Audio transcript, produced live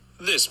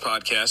This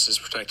podcast is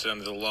protected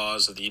under the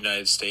laws of the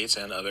United States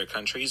and other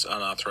countries.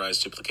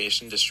 Unauthorized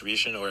duplication,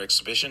 distribution, or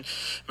exhibition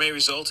may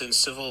result in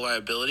civil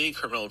liability,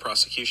 criminal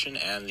prosecution,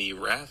 and the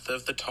wrath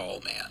of the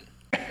tall man.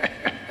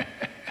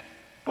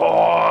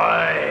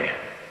 Boy!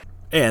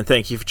 And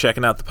thank you for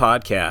checking out the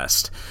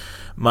podcast.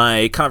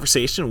 My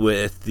conversation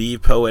with The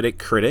Poetic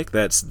Critic,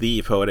 that's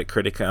The Poetic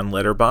Critic on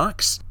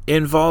Letterboxd,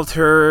 involved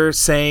her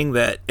saying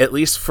that, at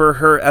least for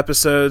her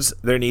episodes,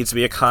 there needs to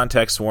be a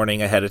context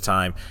warning ahead of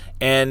time.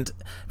 And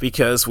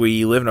because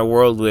we live in a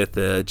world with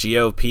the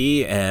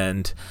GOP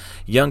and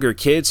younger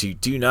kids who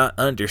do not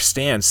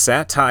understand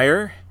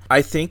satire,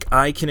 I think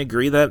I can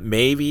agree that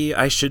maybe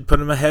I should put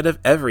them ahead of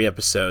every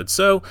episode.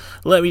 So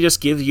let me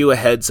just give you a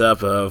heads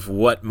up of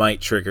what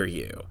might trigger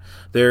you.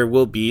 There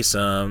will be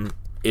some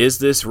 "is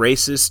this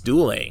racist"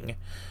 dueling.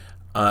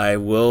 I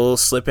will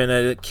slip in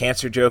a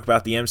cancer joke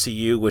about the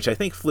MCU, which I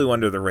think flew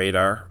under the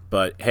radar,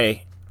 but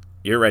hey,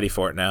 you're ready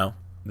for it now.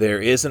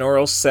 There is an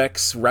oral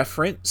sex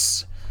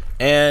reference,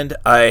 and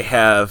I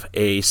have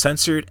a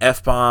censored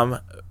F-bomb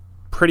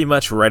pretty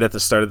much right at the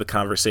start of the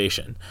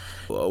conversation.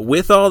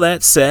 With all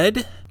that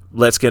said,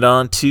 let's get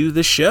on to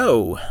the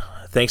show.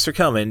 Thanks for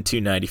coming to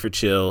 90 for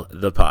Chill,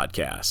 the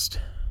podcast.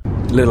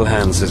 Little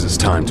Hand says it's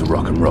time to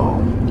rock and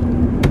roll.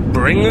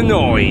 Bring the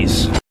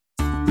noise.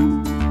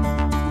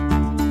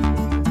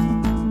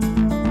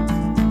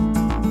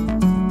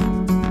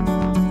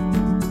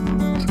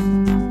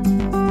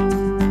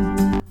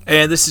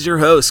 And this is your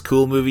host,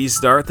 Cool Movies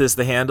Darth is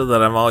the handle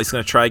that I'm always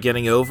going to try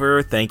getting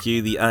over. Thank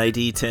you, the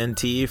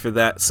ID10T, for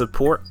that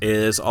support.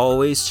 As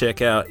always,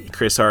 check out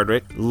Chris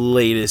Hardwick'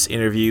 latest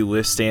interview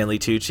with Stanley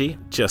Tucci,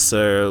 just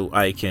so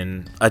I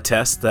can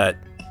attest that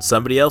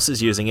somebody else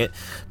is using it.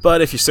 But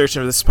if you're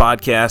searching for this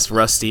podcast,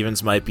 Russ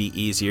Stevens might be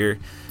easier.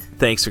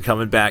 Thanks for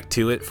coming back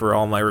to it for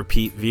all my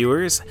repeat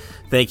viewers.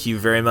 Thank you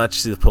very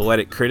much to The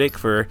Poetic Critic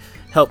for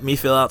helping me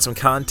fill out some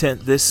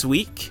content this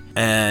week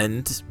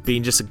and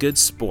being just a good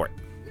sport.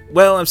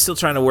 Well, I'm still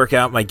trying to work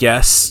out my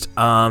guest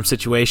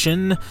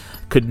situation.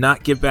 Could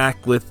not get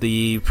back with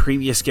the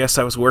previous guest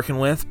I was working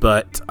with,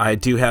 but I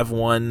do have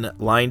one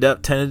lined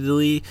up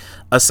tentatively.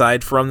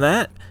 Aside from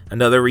that,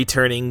 another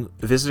returning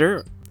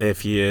visitor.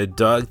 If you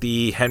dug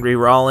the Henry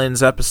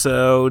Rollins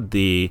episode,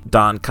 the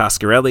Don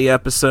Coscarelli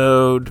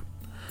episode,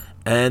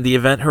 and the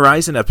Event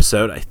Horizon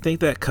episode, I think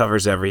that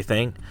covers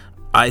everything.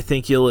 I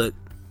think you'll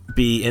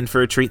be in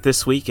for a treat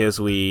this week as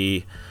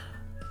we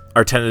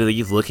are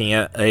tentatively looking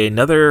at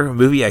another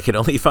movie I could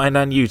only find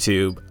on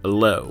YouTube,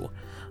 Low.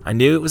 I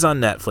knew it was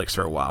on Netflix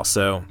for a while,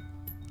 so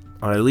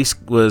or at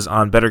least was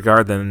on better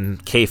guard than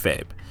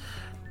Kayfabe.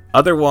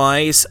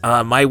 Otherwise,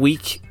 my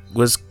week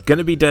was going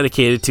to be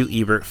dedicated to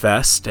Ebert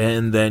Fest,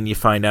 and then you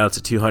find out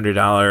it's a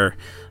 $200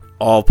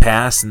 all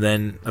pass, and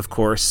then, of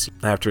course,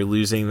 after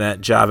losing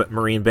that job at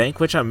Marine Bank,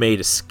 which I may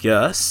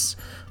discuss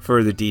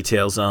further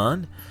details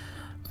on,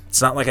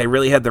 it's not like I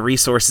really had the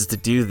resources to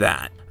do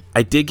that.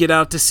 I did get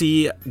out to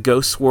see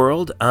Ghost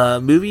World, a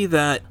movie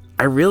that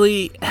I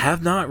really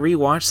have not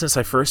rewatched since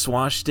I first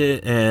watched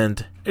it,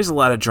 and there's a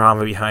lot of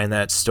drama behind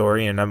that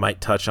story, and I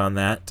might touch on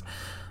that.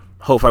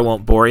 Hope I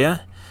won't bore you,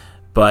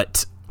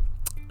 but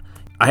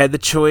I had the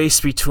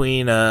choice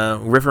between a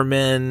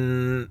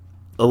Riverman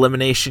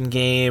elimination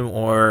game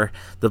or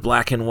the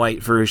black and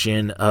white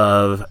version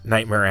of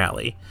Nightmare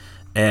Alley,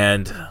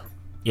 and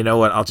you know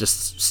what, I'll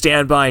just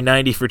stand by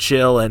 90 for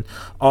Chill and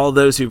all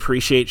those who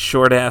appreciate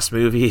short-ass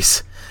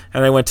movies.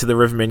 And I went to the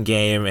Riverman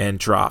game and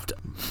dropped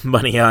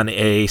money on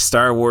a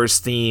Star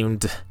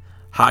Wars-themed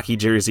hockey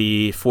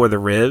jersey for the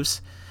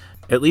Rivs.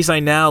 At least I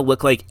now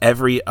look like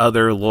every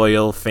other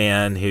loyal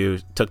fan who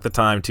took the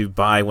time to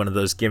buy one of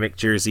those gimmick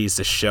jerseys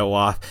to show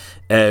off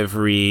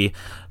every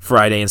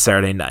Friday and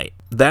Saturday night.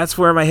 That's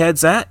where my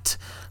head's at.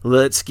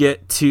 Let's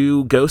get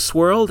to Ghost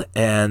World,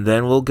 and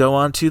then we'll go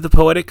on to The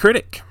Poetic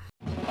Critic.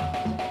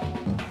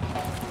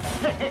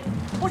 Hey,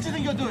 what do you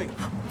think you're doing?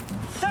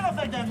 Shut up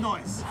that damn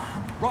noise!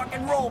 Rock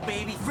and roll,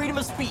 baby. Freedom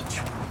of speech.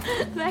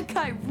 That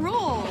guy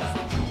rules.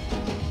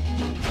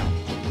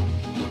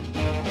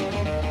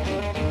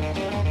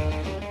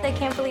 I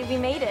can't believe we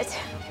made it.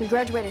 We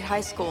graduated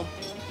high school.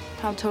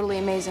 How totally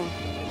amazing.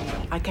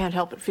 I can't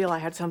help but feel I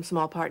had some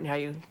small part in how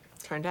you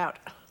turned out.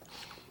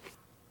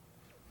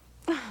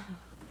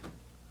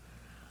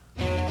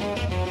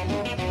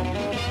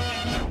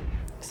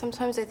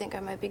 Sometimes I think I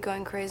might be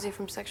going crazy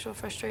from sexual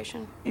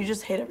frustration. You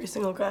just hate every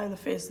single guy on the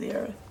face of the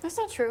earth. That's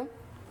not true.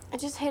 I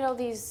just hate all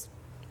these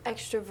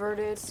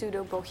extroverted,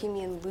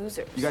 pseudo-bohemian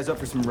losers. You guys up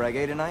for some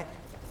reggae tonight?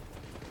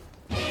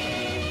 Do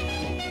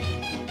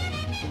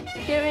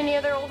you have any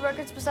other old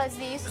records besides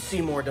these?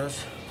 Seymour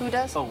does. Who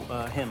does? Oh,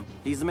 him.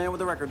 He's the man with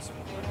the records.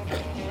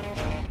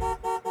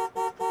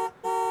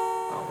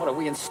 Oh, what are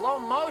we in slow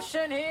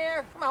motion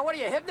here? Come on, what are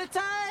you,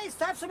 hypnotized?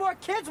 Have some more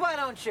kids, why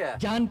don't you?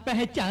 जान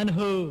पहचान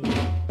हो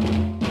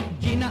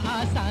जीना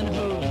आसान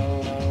हो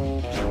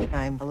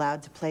I'm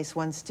allowed to place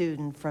one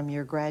student from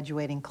your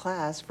graduating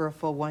class for a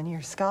full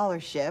one-year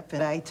scholarship,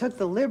 and I took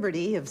the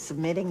liberty of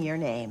submitting your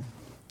name.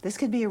 This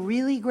could be a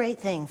really great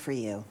thing for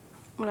you.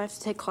 Would I have to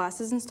take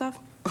classes and stuff?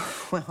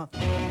 Well,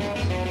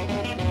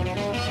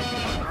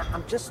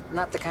 I'm just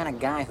not the kind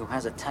of guy who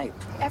has a type.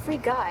 Every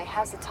guy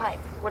has a type.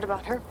 What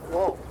about her?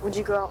 Whoa. Would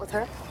you go out with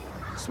her?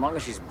 As long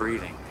as she's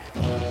breathing.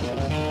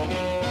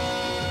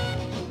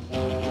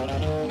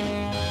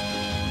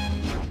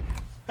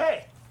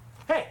 Hey!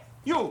 Hey!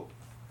 You!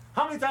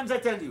 How many times I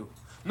tell you?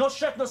 No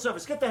chef, no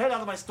service. Get the hell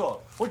out of my store.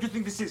 What do you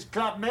think this is,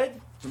 Club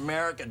Med? It's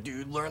America,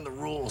 dude. Learn the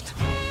rules.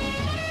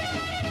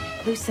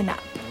 Loosen up.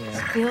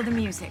 Feel the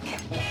music.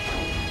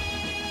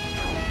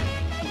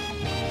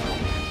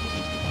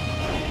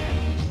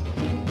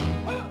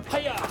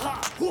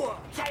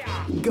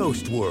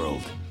 Ghost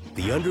World.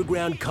 The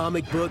underground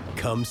comic book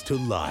comes to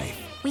life.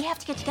 We have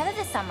to get together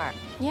this summer.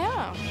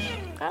 Yeah,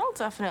 that'll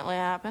definitely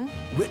happen.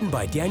 Written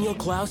by Daniel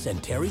Klaus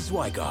and Terry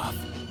Zwigoff.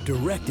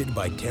 Directed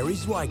by Terry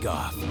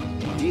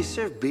Zwigoff. Do you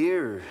serve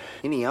beer or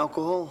any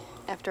alcohol?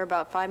 After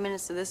about 5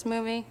 minutes of this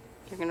movie,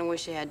 you're gonna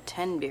wish you had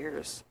 10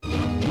 beers.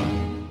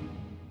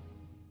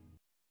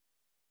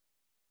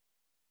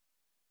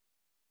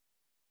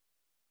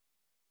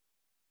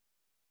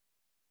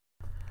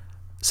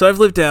 So I've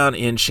lived down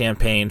in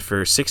Champaign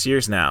for 6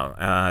 years now.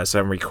 As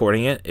I'm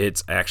recording it,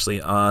 it's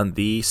actually on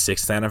the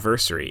 6th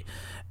anniversary.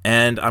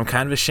 And I'm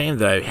kind of ashamed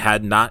that I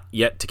had not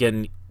yet to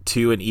get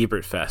to an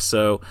Ebert Fest.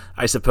 So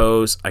I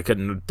suppose I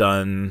couldn't have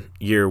done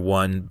year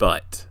one,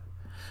 but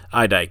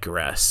I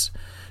digress.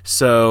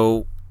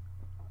 So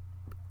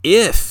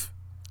if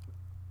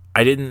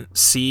I didn't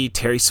see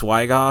Terry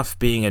Zwigoff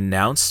being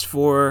announced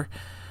for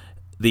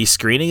the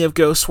screening of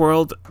Ghost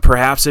World,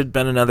 perhaps it'd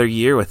been another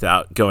year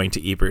without going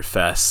to Ebert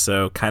Fest,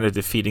 so kind of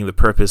defeating the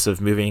purpose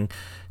of moving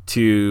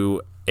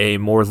to a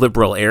more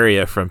liberal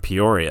area from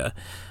Peoria.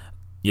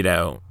 You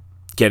know,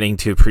 getting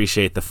to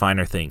appreciate the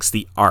finer things,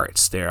 the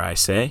arts, dare I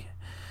say.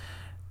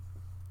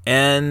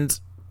 And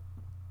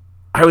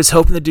I was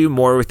hoping to do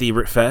more with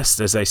Ebert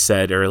Fest, as I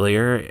said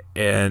earlier,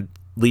 and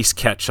at least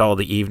catch all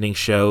the evening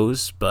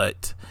shows,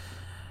 but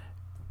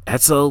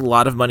that's a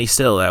lot of money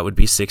still. That would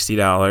be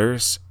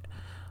 $60.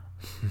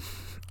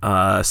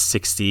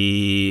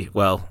 60,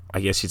 well,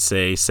 I guess you'd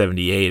say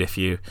 78 if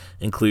you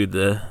include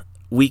the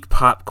weak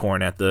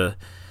popcorn at the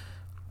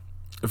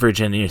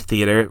Virginia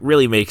Theater. It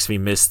really makes me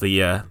miss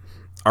the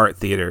art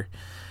theater.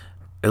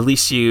 At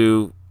least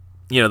you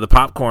know, the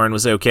popcorn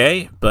was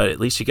okay, but at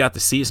least you got to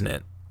season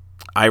it.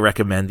 I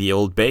recommend the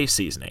Old Bay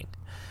seasoning.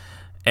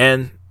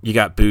 And you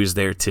got booze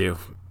there too.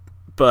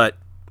 But,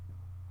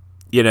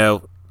 you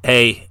know,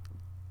 hey,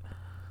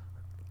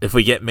 if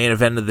we get Main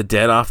Event of the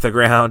Dead off the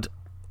ground,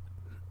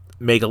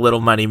 make a little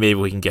money, maybe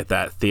we can get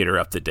that theater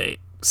up to date.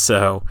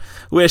 So,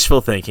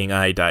 wishful thinking,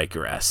 I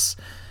digress.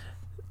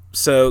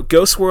 So,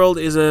 Ghost World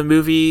is a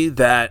movie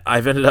that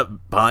I've ended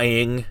up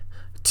buying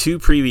 2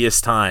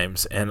 previous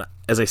times, and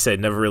as I said,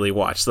 never really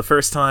watched. The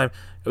first time,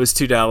 it was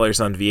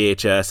 $2 on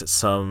VHS at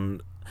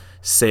some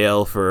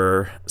sale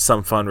for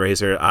some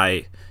fundraiser,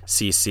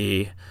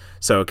 ICC,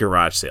 so a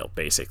garage sale,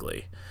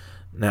 basically.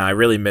 Now, I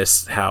really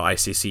miss how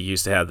ICC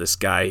used to have this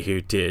guy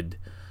who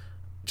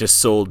just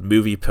sold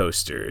movie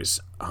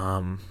posters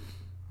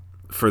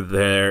for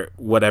their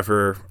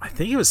whatever, I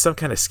think it was some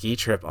kind of ski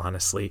trip,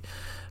 honestly,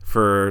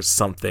 for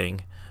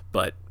something,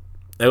 but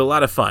it was a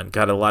lot of fun,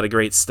 got a lot of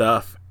great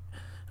stuff.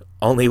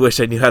 Only wish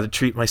I knew how to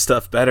treat my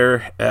stuff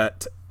better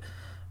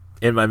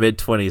in my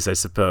mid-20s, I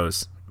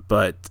suppose,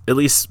 but at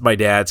least my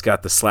dad's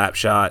got the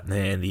Slapshot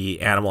and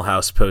the Animal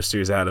House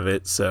posters out of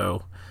it,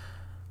 so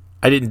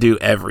I didn't do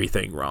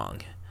everything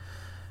wrong.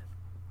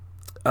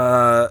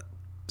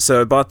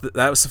 So I bought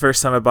that was the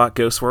first time I bought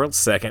Ghost World.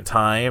 Second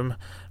time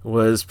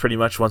was pretty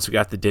much once we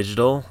got the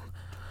digital.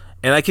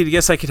 And I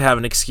guess I could have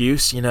an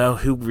excuse, you know,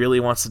 who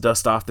really wants to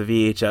dust off the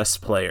VHS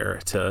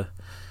player to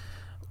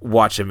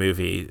watch a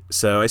movie.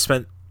 So I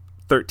spent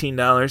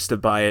 $13 to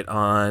buy it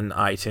on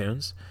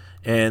iTunes,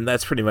 and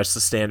that's pretty much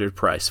the standard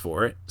price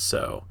for it.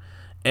 So,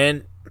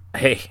 and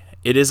hey,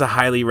 it is a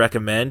highly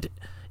recommend,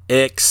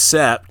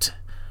 except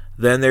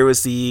then there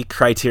was the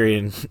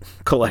Criterion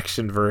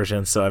Collection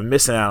version, so I'm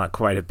missing out on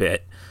quite a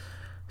bit.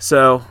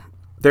 So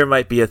there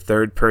might be a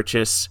third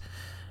purchase,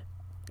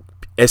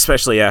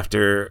 especially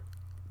after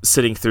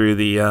sitting through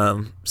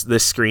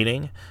this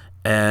screening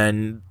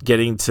and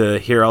getting to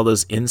hear all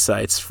those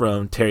insights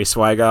from Terry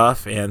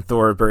Zwigoff and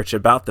Thora Birch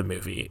about the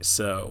movie.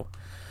 So,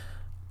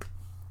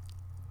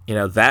 you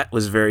know, that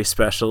was very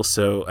special.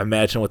 So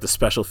imagine what the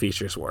special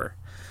features were.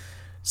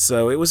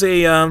 So it was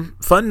a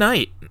fun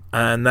night,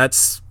 and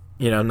that's,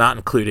 you know, not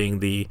including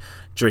the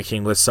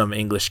drinking with some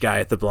English guy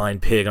at the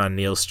Blind Pig on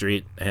Neal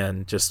Street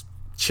and just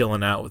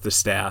chilling out with the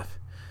staff.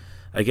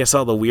 I guess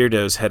all the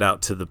weirdos head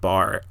out to the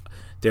bar.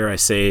 Dare I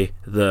say,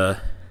 the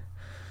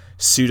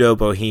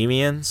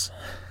pseudo-bohemians,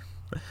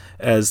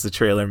 as the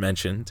trailer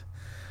mentioned.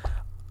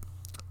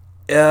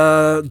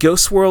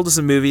 Ghost World is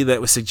a movie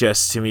that was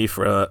suggested to me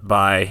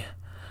by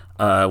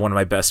one of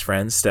my best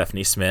friends,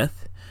 Stephanie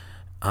Smith,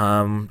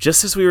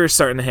 just as we were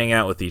starting to hang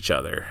out with each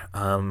other.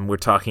 We're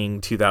talking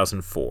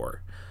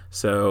 2004,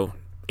 so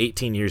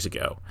 18 years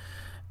ago.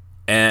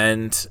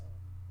 And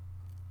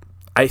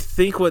I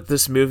think what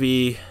this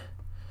movie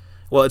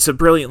Well, it's a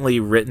brilliantly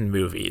written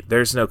movie.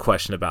 There's no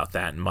question about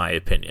that, in my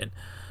opinion.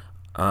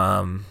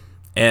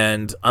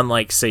 And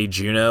unlike, say,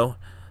 Juno,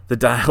 the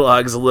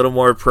dialogue's a little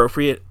more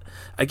appropriate.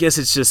 I guess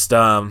it's just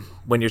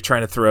when you're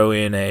trying to throw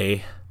in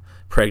a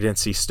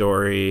pregnancy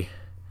story,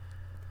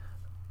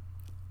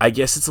 I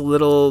guess it's a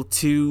little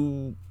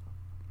too,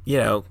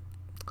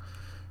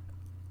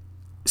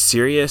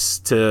 serious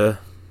to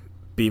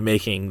be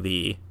making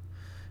the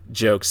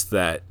jokes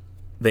that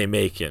they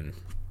make in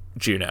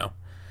Juno.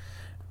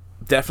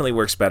 Definitely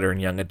works better in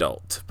Young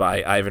Adult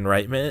by Jason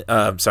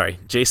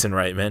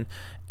Reitman.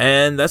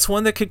 And that's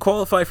one that could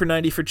qualify for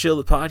 90 for Chill,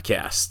 the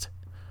podcast.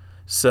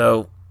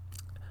 So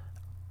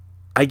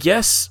I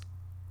guess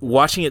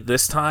watching it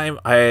this time,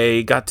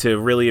 I got to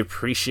really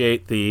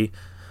appreciate the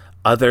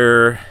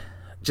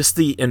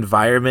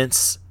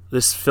environments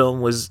this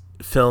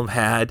film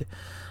had.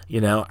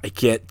 I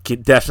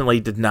definitely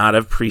did not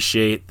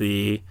appreciate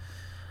the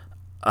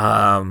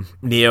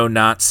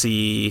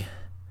neo-Nazi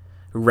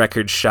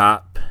record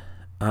shop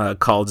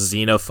called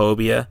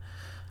Xenophobia.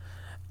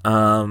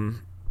 And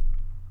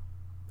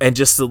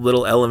just the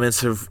little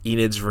elements of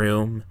Enid's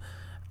room.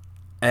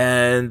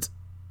 And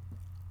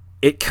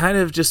it kind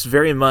of just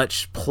very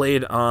much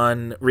played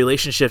on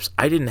relationships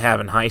I didn't have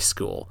in high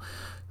school.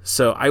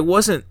 So I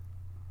wasn't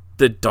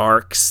the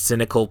dark,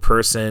 cynical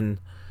person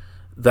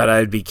that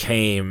I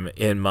became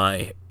in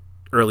my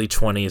early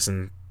 20s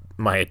and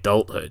my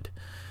adulthood,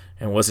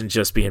 and wasn't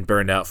just being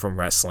burned out from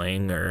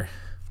wrestling or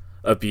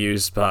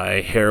abused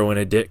by heroin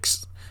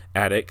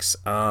addicts.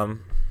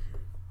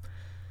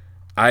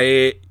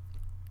 I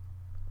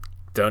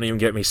don't even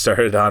get me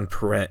started on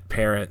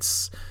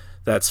parents.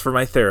 That's for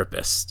my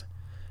therapist,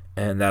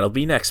 and that'll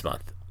be next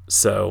month.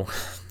 So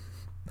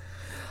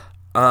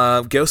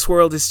Ghost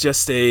World is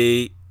just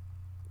a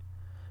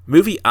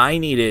movie I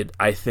needed,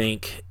 I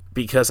think,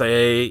 because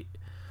I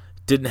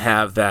didn't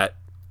have that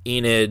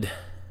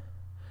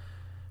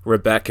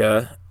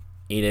Rebecca,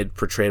 Enid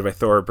portrayed by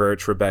Thora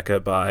Birch,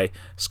 Rebecca by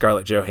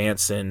Scarlett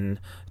Johansson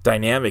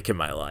dynamic in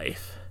my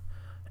life.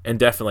 And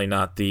definitely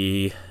not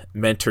the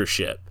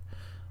mentorship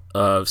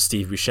of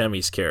Steve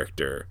Buscemi's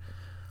character,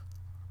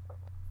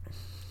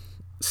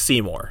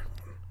 Seymour.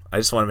 I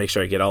just want to make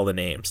sure I get all the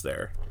names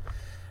there.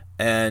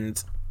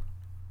 And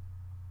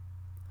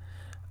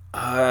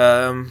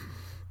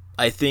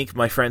I think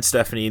my friend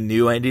Stephanie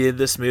knew I needed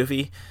this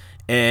movie,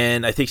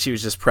 and I think she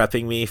was just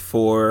prepping me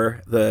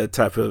for the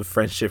type of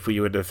friendship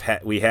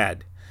we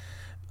had.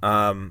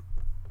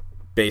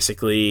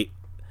 Basically,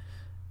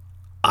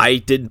 I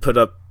didn't put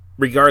up,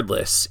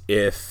 regardless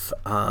if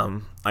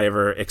I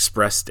ever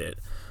expressed it,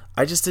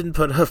 I just didn't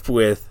put up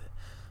with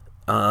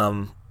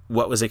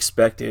what was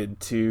expected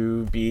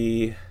to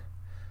be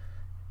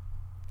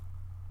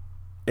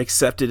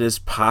accepted as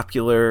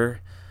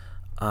popular,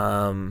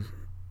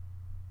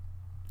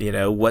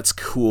 what's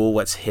cool,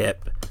 what's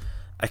hip.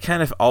 I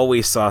kind of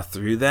always saw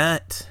through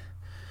that,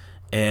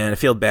 and I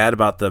feel bad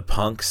about the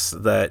punks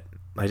that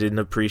I didn't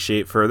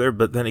appreciate further.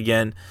 But then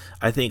again,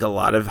 I think a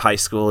lot of high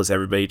school is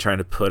everybody trying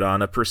to put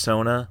on a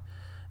persona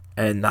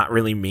and not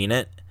really mean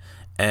it.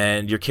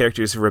 And your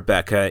characters,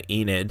 Rebecca,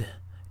 Enid,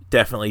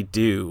 definitely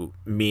do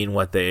mean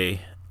what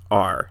they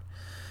are.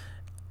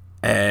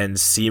 And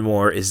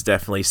Seymour is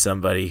definitely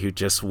somebody who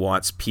just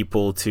wants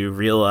people to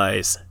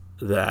realize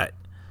that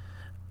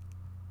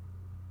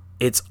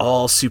it's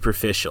all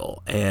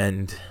superficial,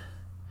 and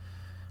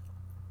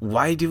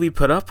why do we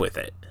put up with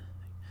it?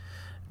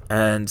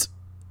 And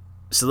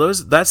so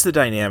that's the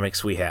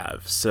dynamics we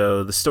have.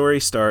 So the story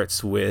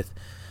starts with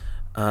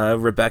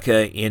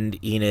Rebecca and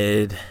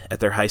Enid at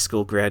their high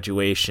school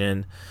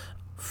graduation,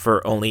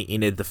 for only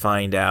Enid to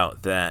find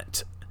out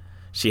that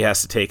she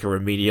has to take a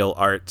remedial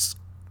arts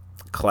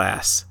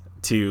class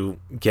to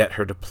get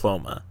her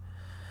diploma.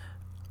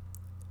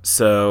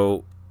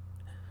 So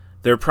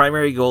their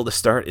primary goal to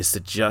start is to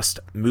just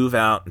move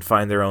out and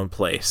find their own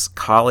place.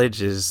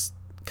 College is,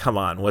 come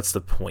on, what's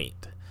the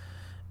point?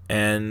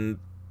 And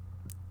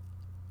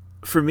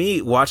for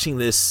me, watching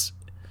this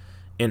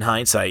in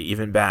hindsight,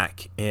 even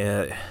back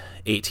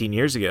 18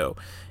 years ago,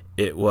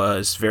 it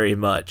was very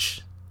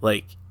much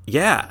like,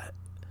 yeah,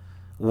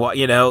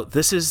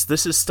 this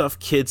is stuff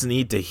kids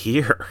need to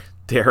hear,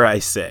 dare I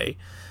say.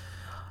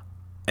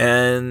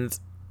 And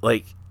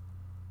like,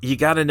 you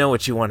got to know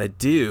what you want to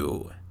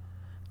do.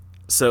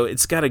 So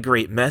it's got a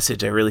great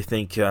message. I really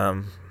think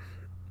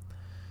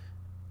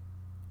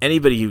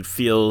anybody who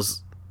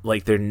feels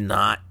like they're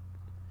not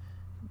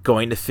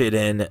going to fit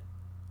in,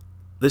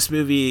 this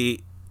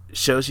movie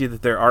shows you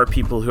that there are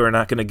people who are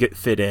not going to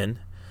fit in.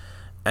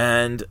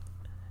 And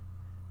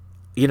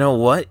you know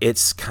what?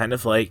 It's kind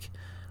of like,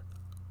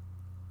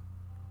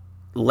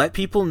 let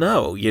people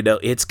know,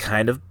 it's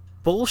kind of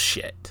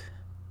bullshit,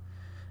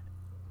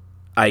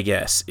 I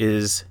guess,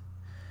 is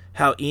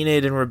how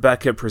Enid and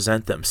Rebecca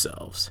present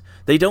themselves.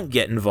 They don't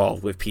get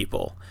involved with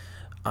people.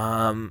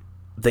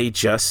 They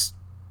just,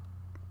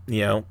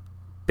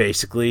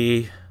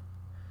 basically,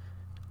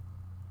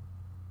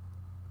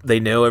 they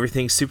know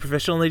everything's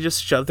superficial and they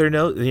just shove their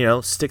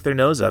nose, stick their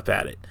nose up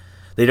at it.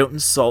 They don't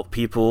insult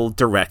people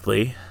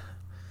directly.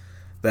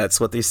 That's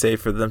what they say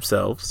for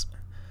themselves.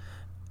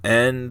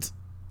 And,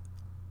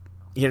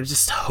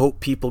 just hope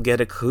people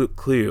get a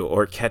clue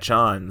or catch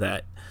on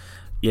that,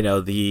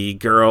 the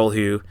girl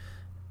who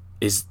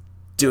is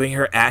doing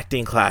her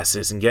acting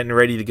classes and getting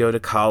ready to go to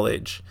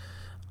college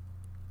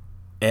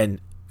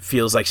and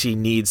feels like she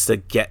needs to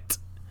get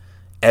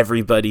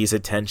everybody's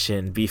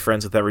attention, be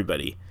friends with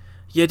everybody.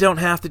 You don't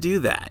have to do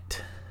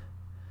that.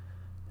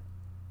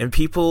 And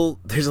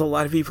there's a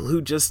lot of people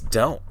who just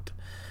don't.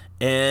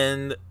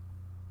 And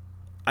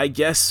I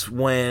guess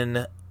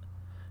when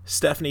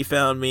Stephanie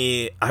found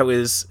me, I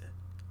was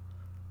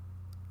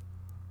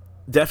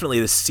definitely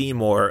the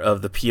Seymour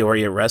of the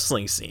Peoria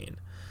wrestling scene.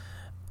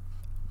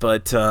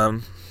 But,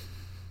 I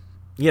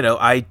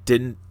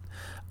didn't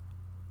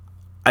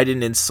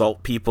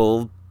insult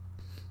people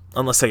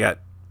unless I got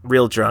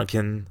real drunk,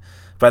 and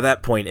by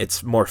that point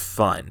it's more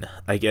fun.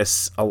 I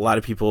guess a lot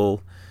of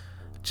people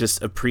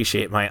just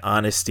appreciate my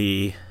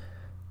honesty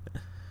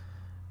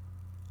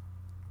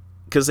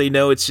because they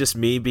know it's just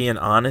me being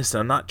honest,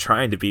 and I'm not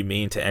trying to be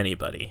mean to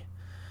anybody.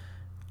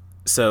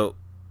 So,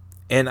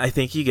 and I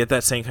think you get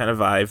that same kind of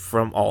vibe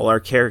from all our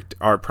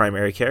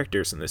primary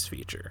characters in this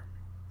feature.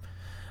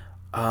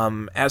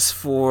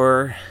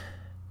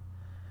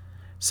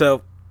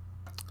 So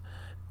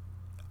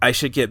I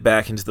should get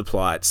back into the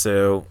plot.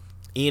 So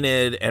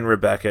Enid and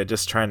Rebecca,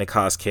 just trying to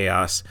cause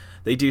chaos,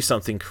 they do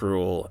something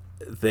cruel.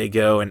 They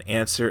go and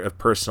answer a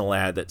personal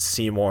ad that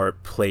Seymour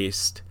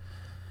placed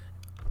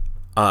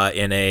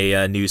in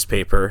a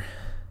newspaper,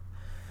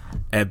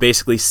 and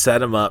basically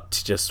set him up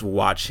to just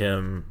watch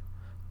him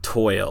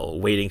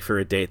toil, waiting for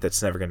a date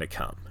that's never going to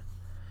come.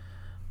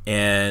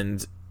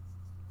 And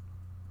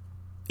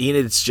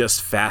Enid's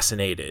just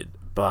fascinated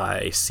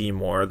by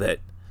Seymour that,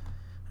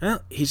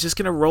 well, he's just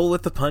going to roll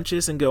with the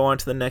punches and go on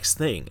to the next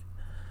thing.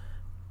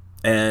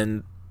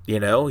 And,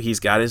 he's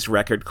got his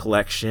record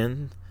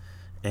collection,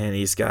 and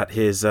he's got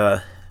his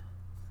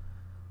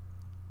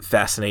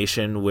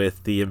fascination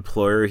with the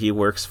employer he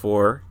works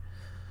for,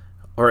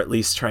 or at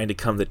least trying to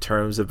come to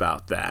terms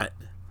about that.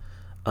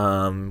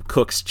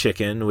 Cook's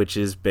Chicken, which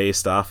is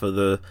based off of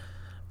the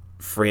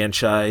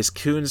franchise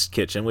Coon's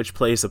Kitchen, which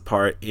plays a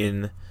part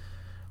in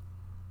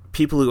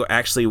people who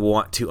actually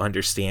want to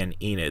understand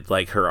Enid,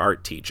 like her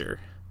art teacher.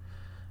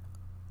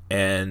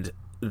 And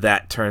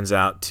that turns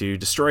out to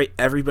destroy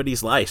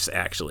everybody's lives,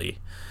 actually.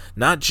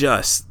 Not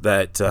just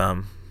that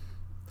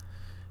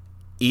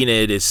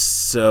Enid is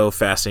so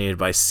fascinated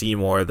by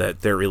Seymour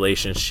that their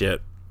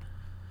relationship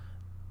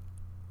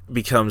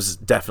becomes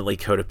definitely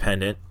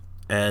codependent,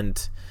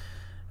 and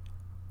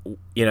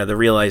the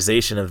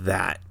realization of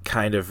that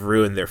kind of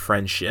ruined their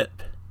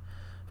friendship.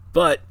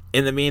 But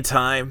in the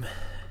meantime,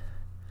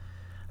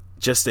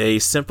 just a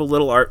simple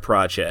little art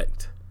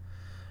project,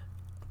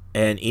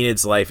 and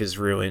Enid's life is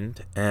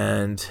ruined,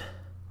 and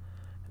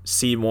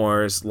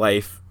Seymour's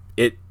life,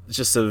 it's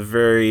just a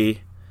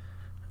very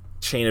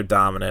chain of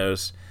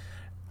dominoes.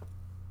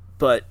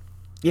 But,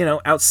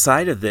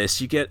 outside of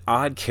this, you get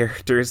odd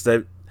characters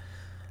that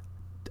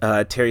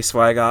Terry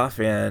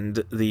Swigoff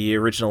and the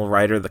original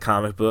writer of the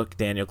comic book,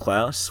 Daniel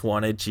Klaus,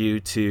 wanted you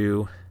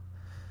to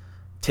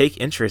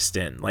take interest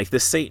in, like the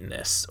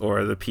Satanists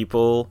or the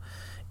people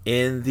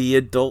in the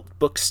adult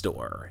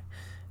bookstore.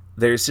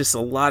 There's just a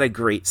lot of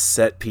great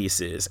set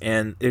pieces,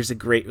 and there's a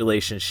great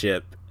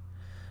relationship.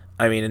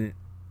 I mean,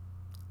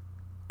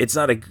 it's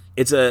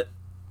a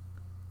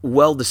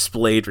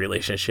well-displayed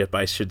relationship,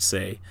 I should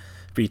say,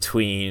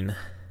 between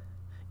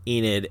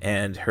Enid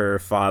and her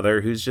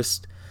father, who's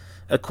just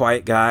a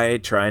quiet guy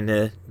trying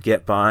to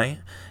get by,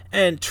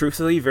 and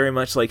truthfully very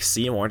much like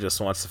Seymour, just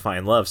wants to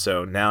find love.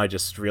 So now I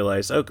just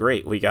realized, oh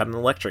great, we got an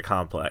electric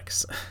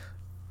complex.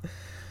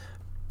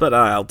 But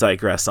I'll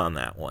digress on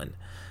that one.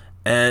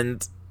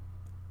 And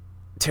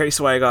Terry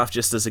Swigoff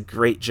just does a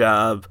great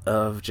job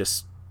of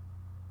just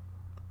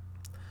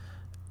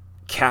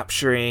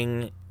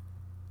capturing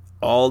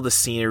all the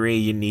scenery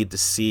you need to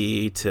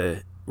see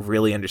to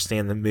really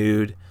understand the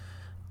mood,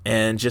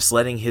 and just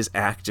letting his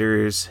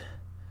actors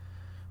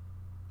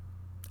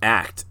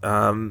act.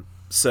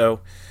 So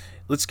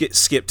let's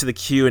skip to the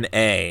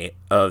Q&A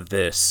of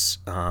this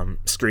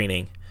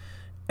screening,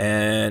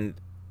 and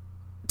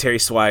Terry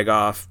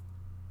Swigoff,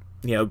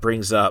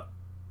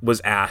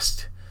 was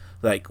asked,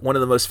 like, one of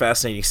the most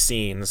fascinating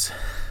scenes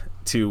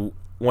to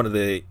one of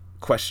the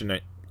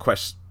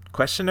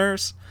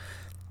questioners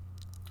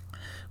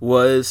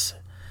was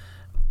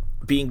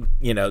being,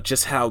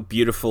 just how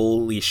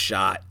beautifully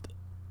shot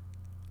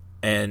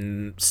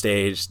and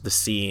staged the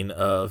scene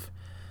of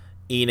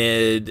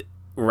Enid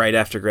right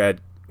after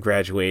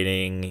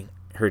graduating,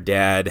 her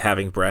dad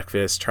having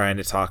breakfast, trying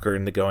to talk her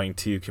into going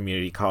to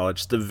community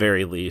college, at the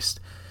very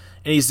least.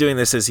 And he's doing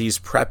this as he's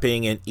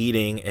prepping and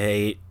eating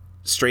a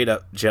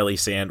straight-up jelly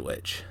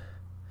sandwich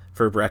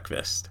for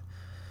breakfast.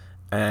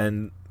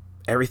 And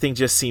everything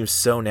just seems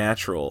so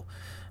natural.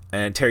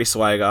 And Terry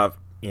Swigoff,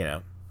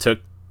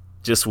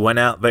 just went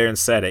out there and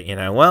said it,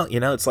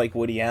 it's like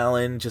Woody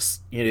Allen,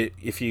 just,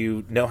 if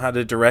you know how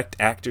to direct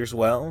actors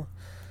well,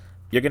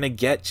 you're going to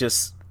get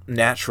just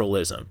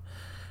naturalism.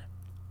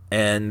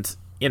 And,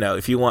 you know,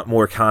 if you want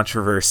more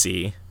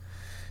controversy,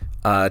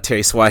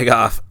 Terry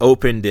Swigoff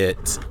opened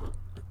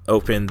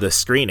the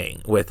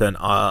screening with an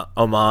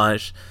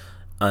homage,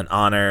 an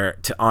honor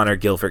to honor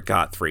Gilbert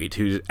Gottfried,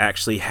 who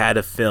actually had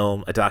a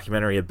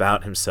documentary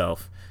about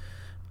himself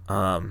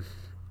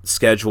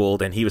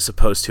scheduled, and he was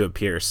supposed to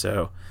appear.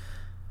 So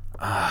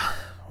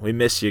we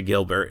miss you,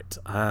 Gilbert.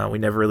 We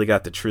never really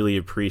got to truly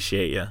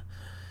appreciate you.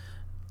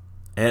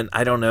 And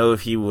I don't know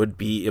if he would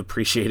be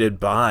appreciated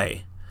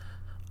by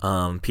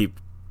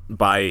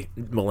by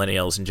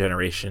millennials and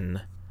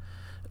Generation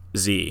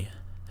Z.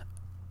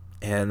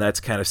 And that's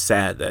kind of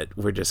sad that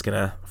we're just going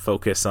to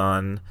focus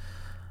on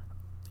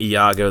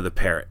Iago the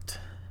parrot.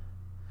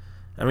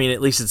 I mean,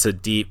 at least it's a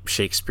deep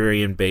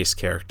Shakespearean-based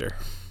character.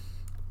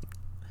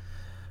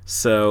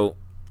 So,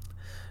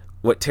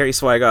 what Terry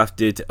Swigoff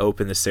did to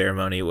open the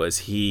ceremony was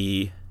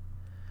he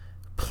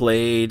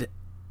played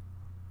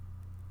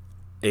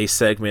a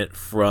segment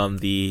from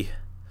the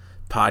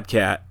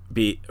podcast,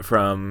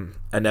 from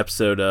an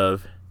episode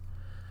of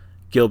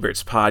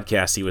Gilbert's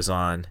podcast he was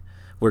on,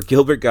 where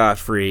Gilbert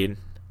Gottfried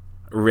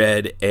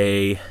read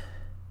a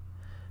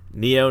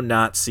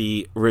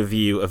neo-Nazi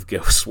review of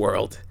Ghost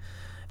World.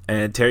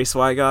 And Terry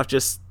Swigoff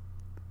just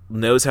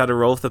knows how to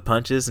roll with the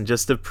punches and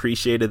just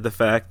appreciated the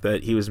fact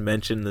that he was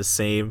mentioned in the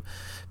same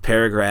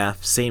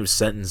paragraph, same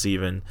sentence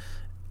even,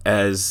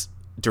 as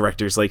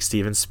directors like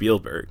Steven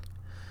Spielberg.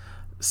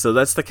 So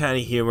that's the kind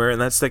of humor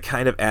and that's the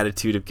kind of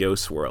attitude of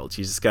Ghost World.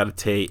 You just got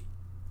to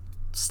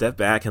step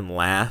back and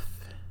laugh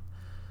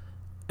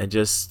and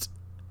just...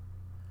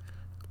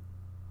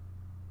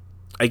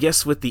 I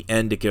guess with the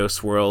end of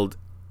Ghost World,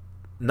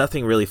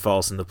 nothing really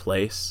falls into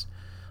place.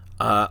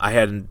 I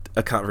had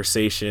a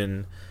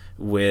conversation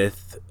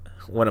with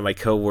one of my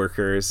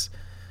coworkers,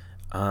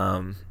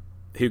 who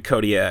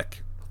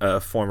Kodiak, a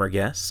former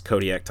guest,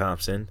 Kodiak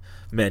Thompson,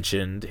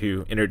 mentioned,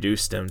 who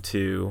introduced him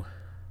to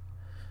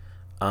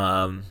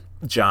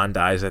John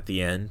Dies at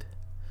the End.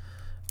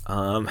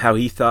 How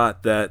he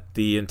thought that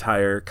the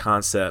entire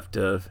concept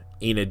of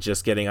Enid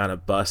just getting on a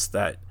bus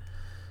that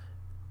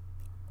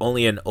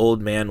only an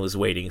old man was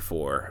waiting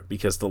for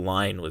because the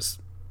line was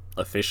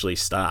officially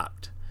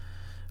stopped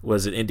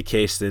was an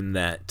indication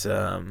that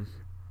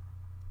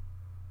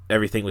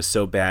everything was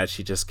so bad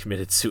she just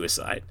committed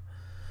suicide.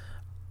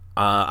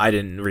 I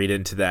didn't read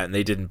into that, and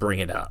they didn't bring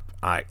it up.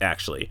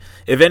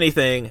 If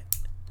anything,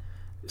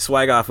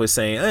 Swigoff was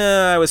saying,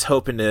 I was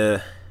hoping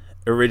to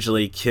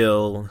originally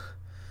kill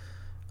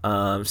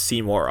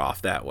Seymour off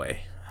that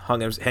way.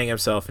 Hang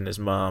himself in his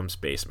mom's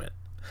basement.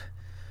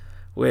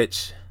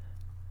 Which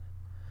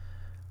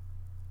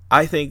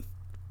I think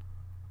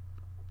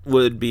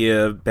would be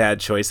a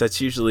bad choice.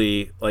 That's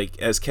usually, like,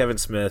 as Kevin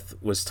Smith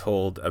was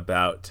told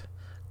about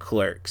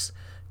Clerks,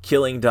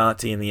 killing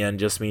Dante in the end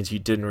just means you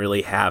didn't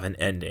really have an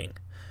ending.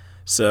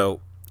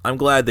 So I'm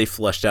glad they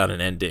fleshed out an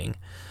ending.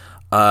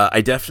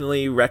 I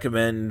definitely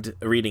recommend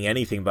reading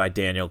anything by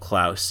Daniel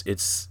Klaus.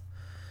 It's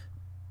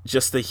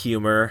just the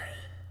humor.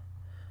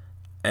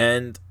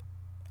 And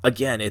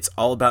again, it's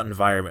all about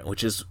environment,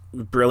 which is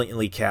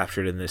brilliantly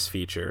captured in this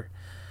feature.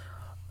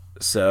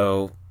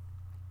 So,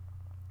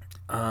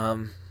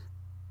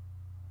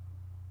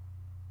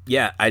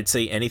 yeah, I'd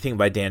say anything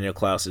by Daniel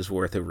Klaus is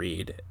worth a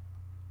read.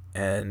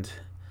 And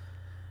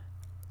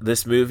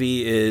this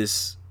movie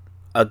is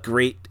a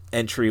great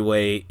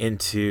entryway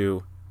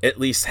into at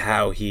least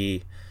how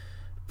he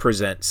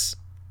presents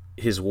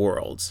his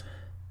worlds.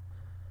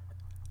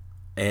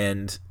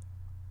 And,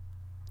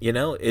 you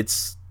know,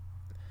 it's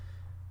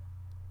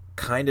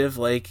kind of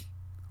like,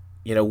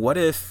 you know, what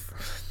if,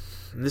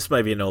 this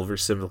might be an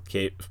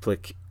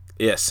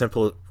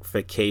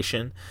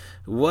oversimplification,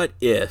 what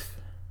if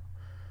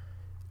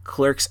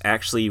Clerks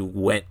actually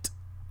went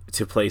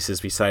to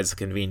places besides the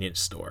convenience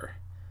store?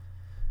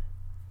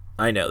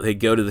 I know, they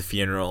go to the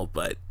funeral,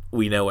 but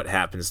we know what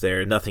happens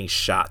there. Nothing's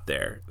shot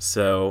there.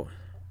 So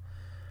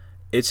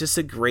it's just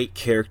a great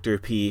character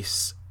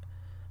piece,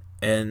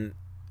 and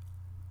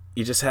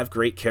you just have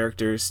great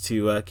characters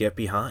to get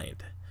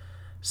behind.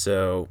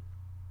 So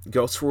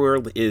Ghost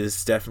World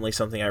is definitely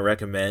something I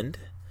recommend.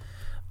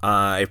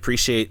 I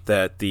appreciate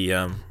that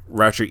the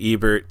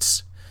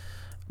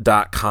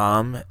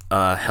RogerEberts.com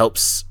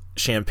helps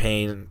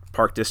Champaign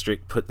Park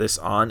District put this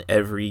on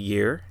every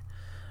year.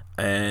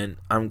 And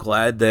I'm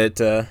glad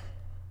that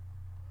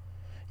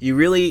you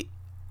really,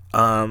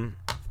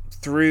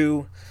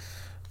 through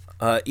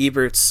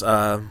Ebert's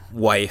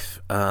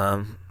wife,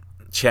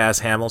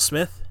 Chaz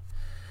Hamelsmith,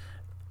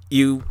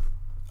 you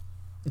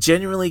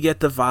genuinely get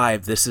the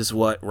vibe this is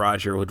what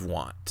Roger would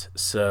want.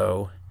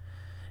 So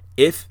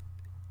if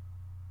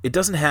it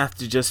doesn't have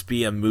to just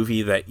be a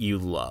movie that you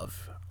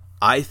love.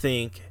 I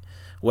think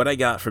what I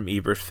got from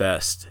Ebert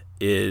Fest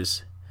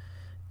is,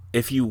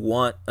 if you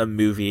want a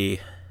movie,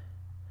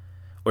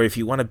 or if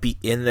you want to be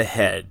in the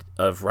head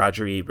of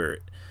Roger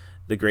Ebert,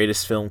 the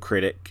greatest film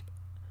critic,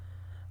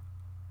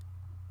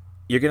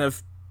 you're going to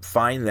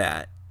find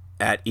that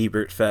at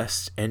Ebert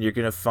Fest, and you're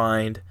going to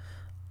find,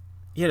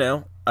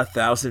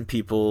 1,000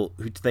 people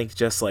who think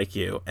just like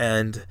you.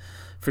 And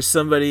for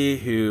somebody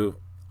who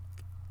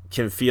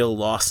can feel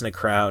lost in a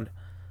crowd,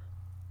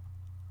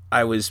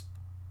 I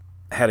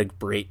had a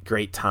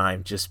great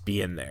time just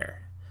being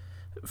there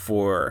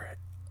for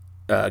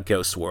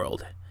Ghost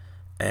World,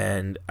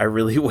 and I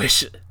really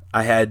wish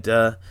I had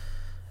the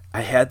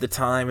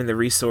time and the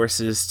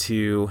resources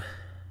to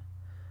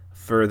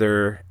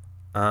further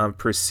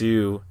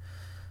pursue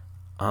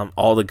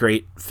all the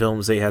great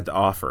films they had to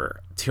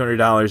offer.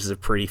 $200 is a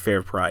pretty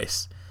fair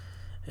price.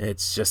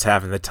 It's just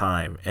having the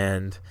time.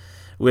 And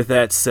with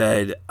that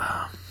said,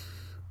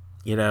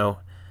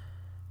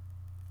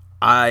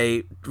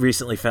 I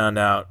recently found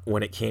out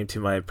when it came to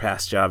my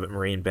past job at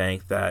Marine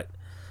Bank that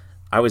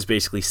I was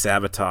basically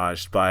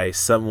sabotaged by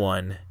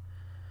someone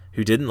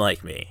who didn't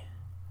like me,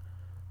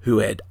 who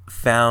had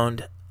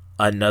found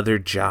another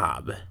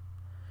job,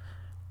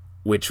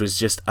 which was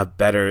just a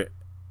better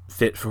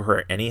fit for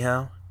her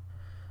anyhow.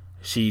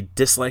 She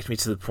disliked me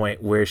to the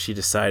point where she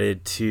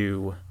decided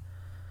to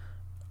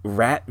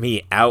rat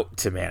me out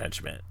to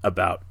management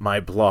about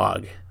my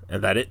blog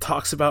and that it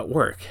talks about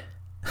work.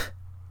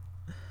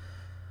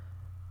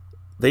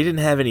 They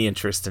didn't have any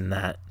interest in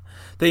that.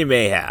 They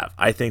may have.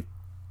 I think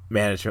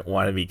management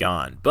wanted me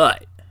gone,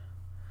 but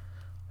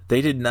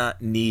they did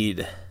not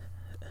need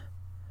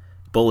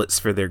bullets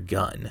for their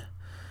gun.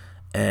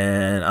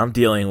 And I'm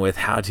dealing with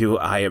how do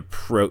I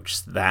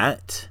approach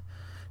that?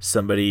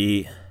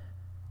 Somebody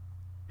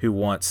who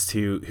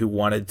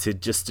wanted to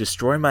just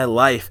destroy my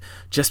life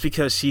just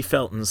because she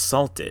felt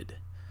insulted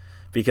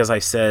because I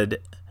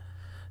said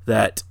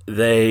that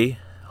they,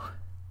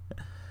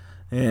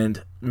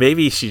 and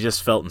maybe she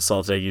just felt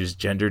insulted I used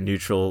gender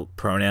neutral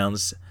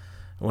pronouns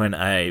when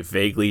I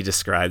vaguely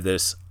described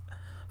this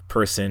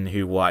person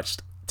who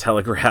watched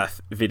Telegraph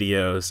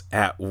videos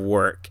at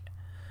work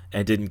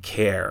and didn't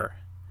care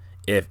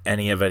if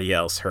anybody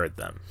else heard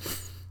them.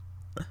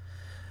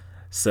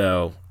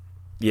 So,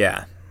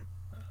 yeah.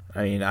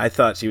 I mean, I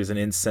thought she was an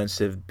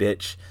insensitive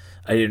bitch.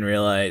 I didn't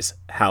realize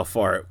how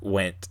far it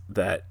went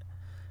that,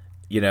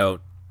 to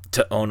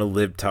own a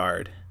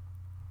libtard,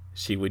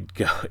 she would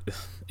go.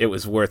 It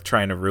was worth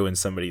trying to ruin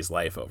somebody's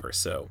life over.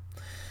 So,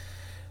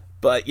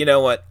 but you know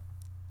what?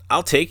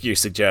 I'll take your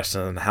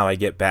suggestion on how I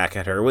get back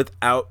at her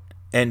without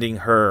ending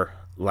her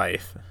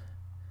life,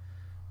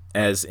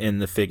 as in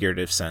the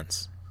figurative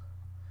sense.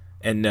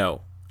 And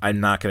no,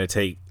 I'm not going to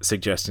take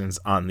suggestions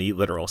on the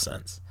literal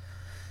sense.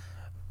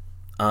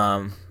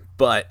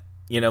 But,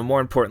 more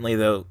importantly,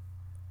 though,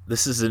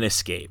 this is an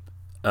escape.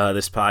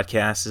 This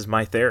podcast is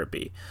my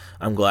therapy.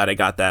 I'm glad I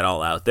got that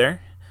all out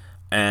there.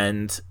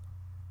 But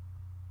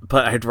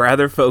I'd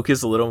rather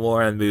focus a little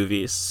more on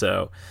movies.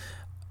 So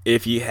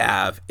if you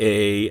have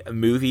a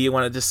movie you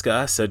want to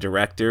discuss, a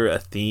director, a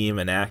theme,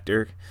 an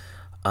actor,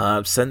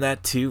 send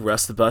that to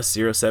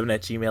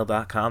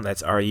rustthebus07@gmail.com.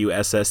 That's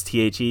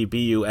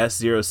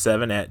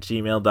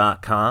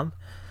RUSSTHEBUS07@gmail.com.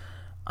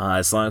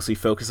 As long as we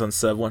focus on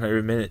sub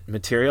 100-minute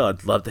material,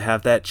 I'd love to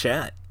have that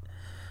chat.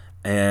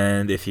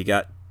 And if you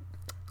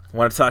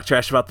want to talk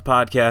trash about the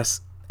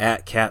podcast,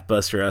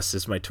 @CatBusterUs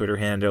is my Twitter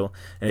handle.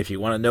 And if you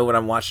want to know what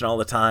I'm watching all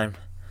the time,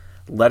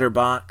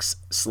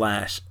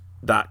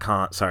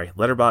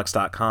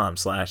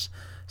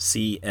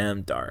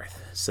 letterbox.com/CMDarth.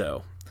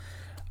 So,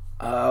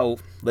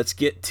 let's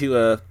get to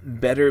a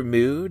better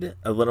mood,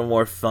 a little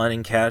more fun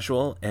and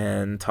casual,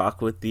 and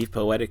talk with the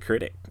Poetic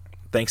Critic.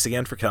 Thanks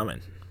again for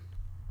coming.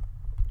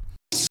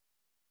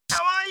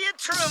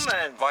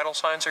 Truman! Vital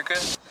signs are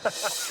good.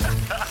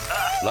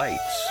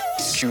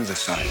 Lights. Cue the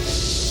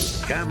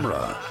signs.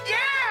 Camera. Yeah!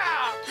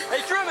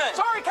 Hey, Truman!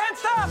 Sorry, can't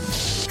stop!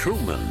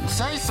 Truman.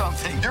 Say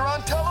something. You're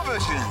on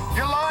television.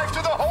 You're live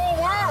to the whole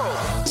world.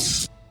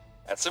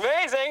 That's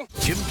amazing!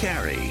 Jim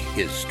Carrey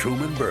is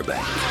Truman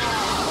Burbank.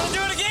 Wanna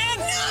do it again?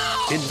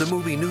 No! In the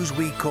movie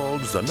Newsweek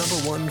called the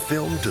 #1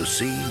 film to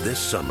see this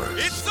summer.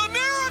 It's the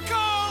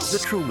miracle! The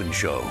Truman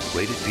Show,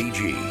 rated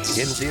PG.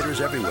 In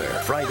theaters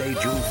everywhere, Friday,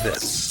 June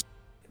 5th.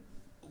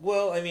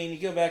 Well, I mean, you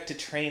go back to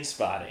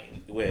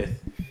Trainspotting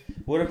with,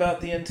 what about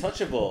The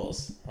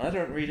Untouchables? I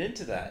don't read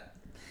into that,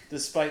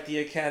 despite the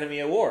Academy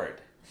Award.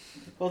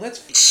 Well, that's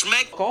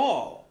smack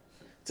all.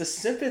 It's a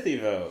sympathy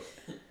vote.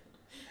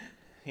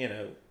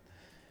 And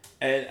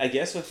I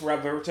guess with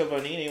Roberto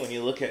Benigni, when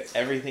you look at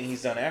everything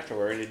he's done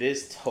afterward, it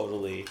is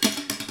totally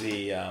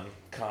the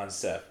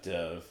concept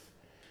of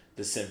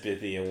the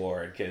sympathy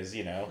award, because,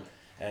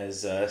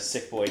 as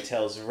Sick Boy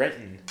tells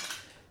Renton,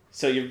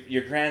 so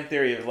your grand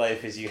theory of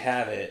life is you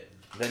have it,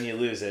 then you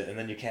lose it, and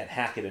then you can't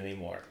hack it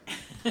anymore.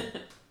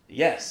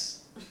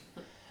 Yes.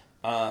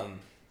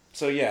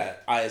 So yeah,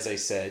 as I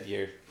said,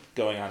 you're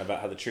going on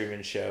about how the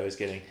Truman Show is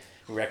getting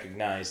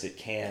recognized at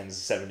Cannes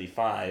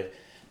 75,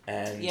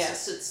 and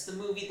yes, it's the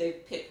movie they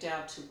picked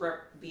out to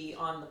be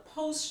on the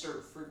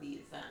poster for the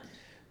event.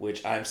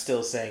 Which I'm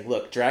still saying,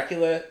 look,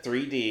 Dracula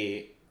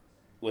 3D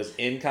was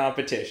in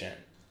competition.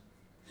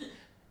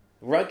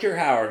 Rutger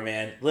Hauer,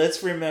 man.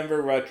 Let's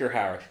remember Rutger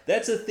Hauer.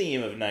 That's a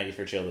theme of 90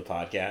 for Chill, the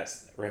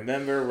podcast.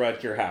 Remember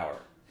Rutger Hauer.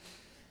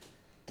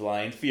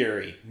 Blind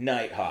Fury,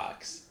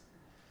 Nighthawks.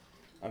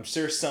 I'm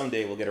sure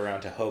someday we'll get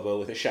around to Hobo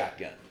with a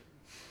Shotgun.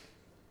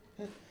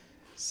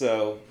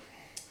 So,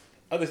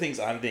 other things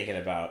I'm thinking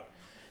about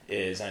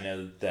is I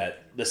know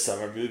that the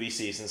summer movie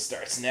season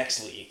starts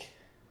next week.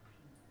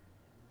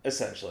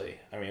 Essentially.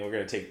 I mean, we're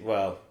going to take,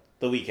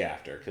 the week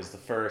after, because the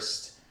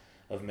 1st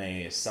of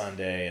May is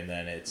Sunday, and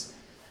then it's,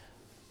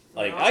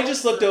 I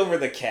just looked over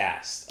the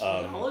cast. We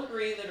all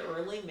agree that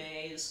early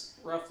May is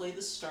roughly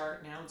the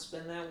start. Now it's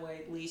been that way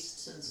at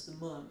least since The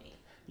Mummy.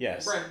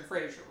 Yes. The Brendan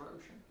Fraser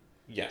version.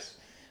 Yes.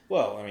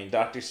 Well, I mean,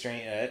 Doctor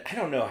Strange, I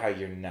don't know how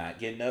you're not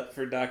getting up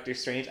for Doctor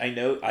Strange. I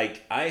know, I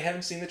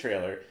haven't seen the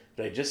trailer,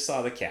 but I just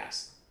saw the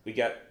cast. We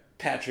got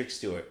Patrick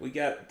Stewart. We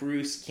got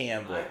Bruce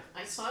Campbell.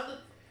 I saw the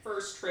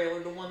first trailer,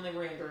 the one they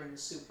ran during the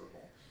Super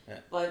Bowl. Yeah.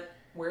 But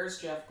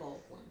where's Jeff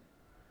Goldblum?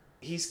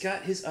 He's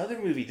got his other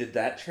movie. Did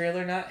that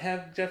trailer not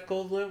have Jeff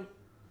Goldblum?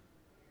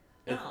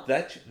 No.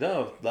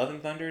 Love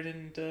and Thunder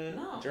didn't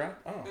drop?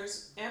 Oh.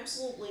 There's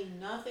absolutely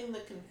nothing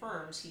that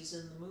confirms he's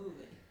in the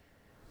movie.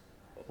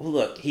 Well,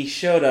 look, he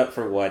showed up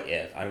for What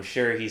If. I'm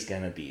sure he's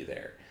going to be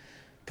there.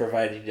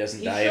 Provided he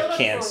doesn't die of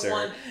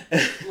cancer.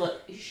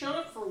 Look, he showed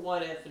up for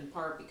What If in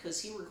part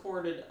because he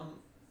recorded a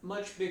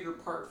much bigger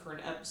part for an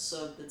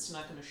episode that's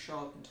not going to show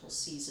up until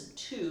season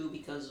 2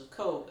 because of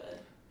COVID.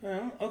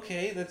 Well,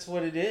 okay, that's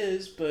what it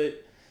is,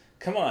 but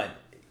come on.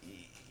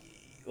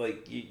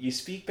 You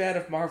speak bad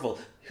of Marvel.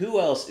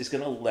 Who else is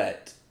going to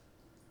let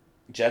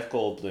Jeff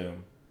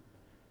Goldblum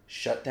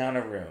shut down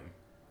a room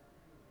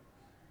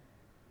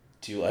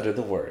to utter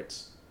the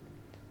words,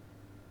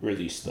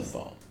 "Release the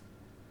phone"?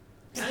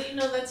 How do you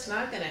know that's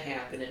not going to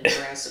happen in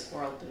Jurassic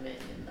World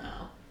Dominion,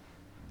 though?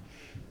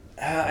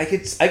 I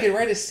could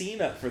write a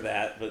scene up for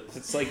that, but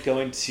it's like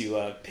going to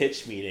a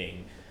pitch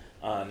meeting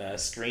on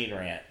Screen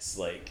Rants.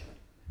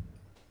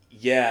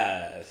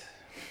 Yeah.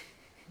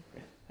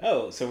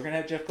 Oh, so we're going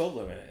to have Jeff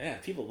Goldblum in it. Yeah,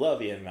 people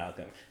love Ian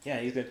Malcolm. Yeah,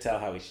 he's going to tell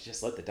how we should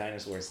just let the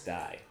dinosaurs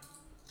die.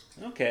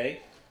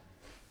 Okay.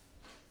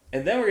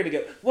 And then we're going to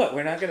go, what,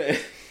 we're not going to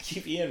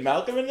keep Ian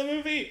Malcolm in the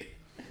movie?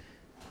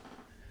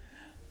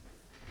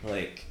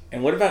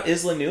 And what about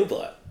Isla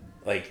Nubla?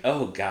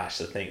 Oh gosh,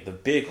 the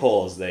big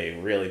holes they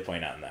really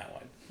point out in that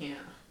one. Yeah.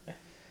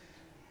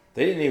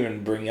 They didn't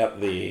even bring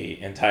up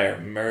the entire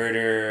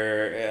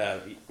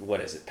murder, what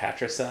is it,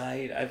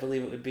 patricide, I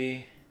believe it would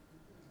be?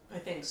 I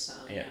think so,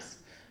 yes.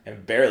 Yeah.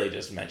 And barely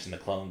just mentioned the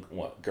clone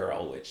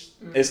girl, which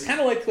is kind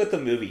of like what the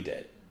movie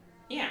did.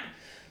 Yeah.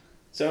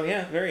 So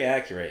yeah, very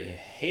accurate. You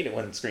hate it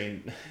when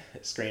Screen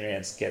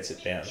Rants gets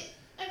it down.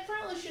 I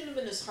probably shouldn't have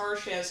been as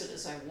harsh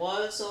as I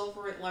was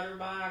over at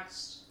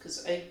Letterboxd,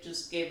 because I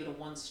just gave it a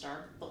 1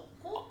 star. The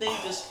whole thing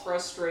just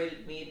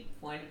frustrated me to the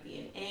point of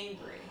being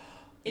angry.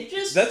 It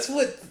just that's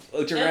what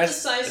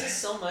emphasizes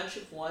so much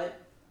of what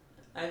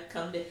I've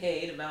come to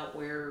hate about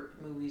where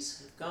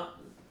movies have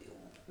gotten.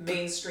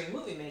 Mainstream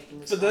movie making.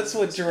 But that's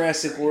what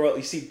Jurassic World.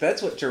 You see,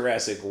 that's what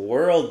Jurassic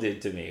World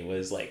did to me.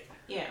 Was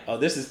yeah. Oh,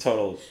 this is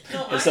total.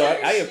 No, and so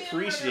I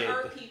appreciate. There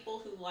are people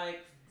who like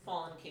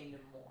Fallen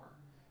Kingdom more.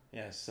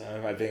 Yes,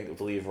 I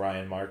believe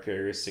Ryan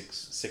Marker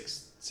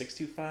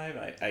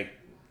 625.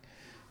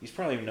 He's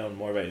probably known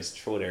more by his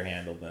Twitter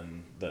handle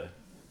than the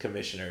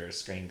co-commissioner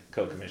Screen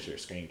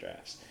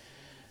Drafts.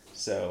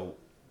 So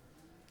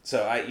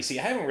I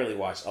haven't really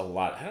watched a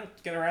lot. I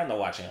don't get around to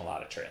watching a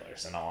lot of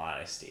trailers, in all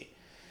honesty.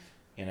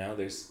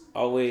 There's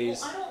always.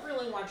 Well, I don't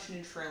really watch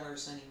new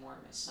trailers anymore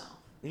myself.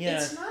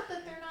 Yeah. It's not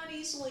that they're not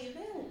easily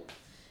available.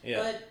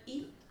 Yeah. But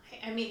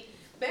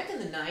back in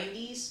the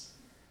 90s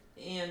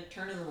and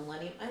turn of the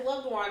millennium, I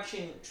loved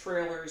watching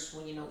trailers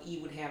when E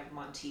would have them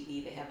on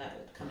TV. They had that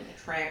old coming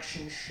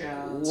attraction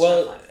show.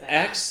 Well, stuff like that.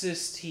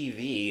 Access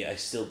TV, I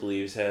still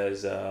believe,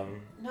 has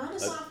not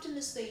as often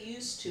as they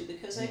used to,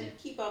 because I did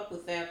keep up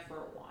with that for a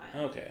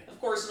while. Okay. Of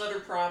course, another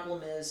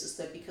problem is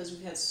that because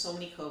we've had so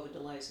many COVID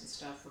delays and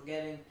stuff, we're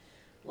getting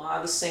a lot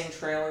of the same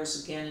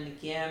trailers again and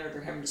again, or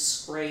they're having to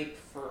scrape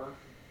for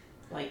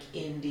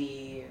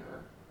indie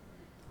or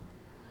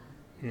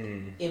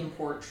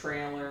import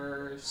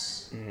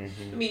trailers.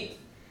 Mm-hmm.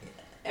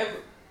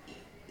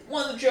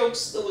 One of the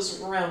jokes that was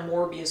around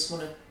Morbius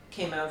when it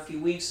came out a few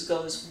weeks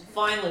ago is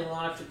finally we'll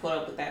not have to put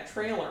up with that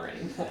trailer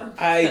anymore.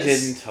 I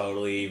didn't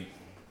totally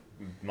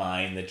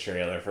mind the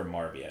trailer for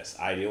Morbius.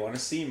 I do want to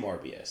see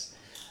Morbius,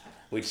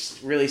 which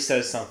really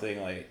says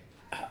something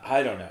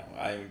I don't know.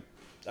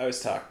 I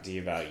was talking to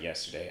you about it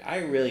yesterday. I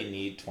really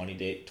need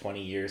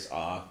 20 years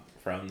off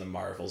from the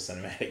Marvel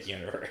Cinematic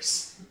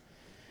Universe.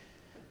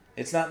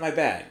 It's not my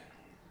bag.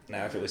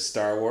 Now, if it was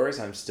Star Wars,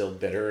 I'm still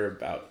bitter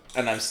about,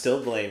 and I'm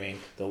still blaming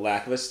the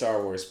lack of a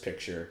Star Wars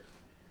picture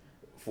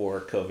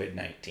for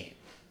COVID-19.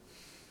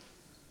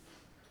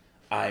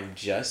 I'm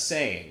just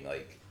saying,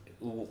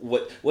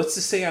 what's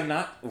to say I'm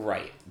not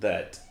right?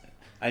 That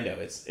I know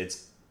it's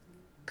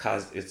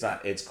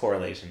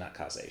correlation, not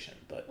causation,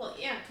 but well,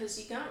 yeah,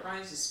 because you got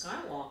Rise of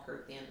Skywalker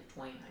at the end of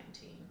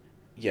 2019.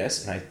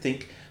 Yes, and I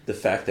think the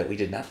fact that we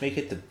did not make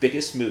it the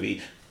biggest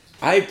movie,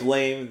 I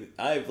blame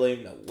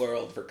the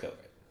world for COVID.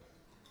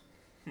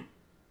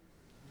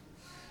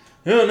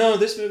 No,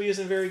 this movie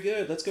isn't very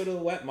good. Let's go to the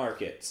wet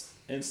markets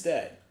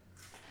instead.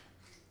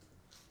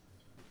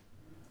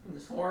 It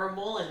was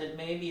horrible, and it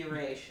may be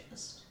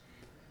racist.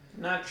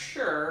 Not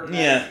sure. But...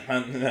 Yeah,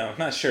 I'm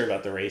not sure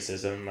about the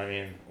racism. I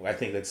mean, I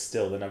think that's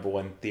still the number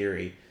one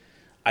theory.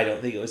 I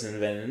don't think it was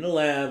invented in a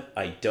lab.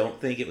 I don't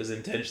think it was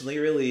intentionally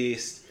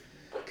released.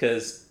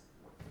 Because,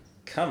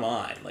 come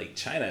on, like,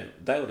 China,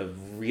 that would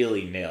have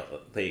really nailed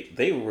it.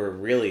 They were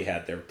really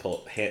had their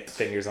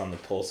fingers on the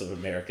pulse of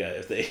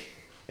America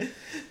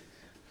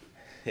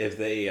if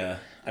they...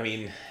 I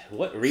mean,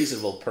 what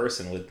reasonable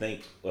person would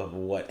think of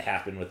what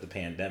happened with the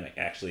pandemic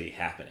actually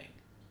happening?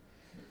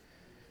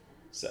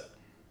 So...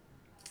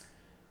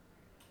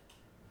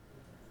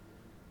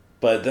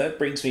 But that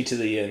brings me to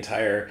the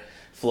entire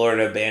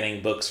Florida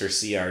banning books for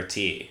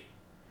CRT.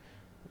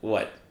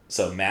 What?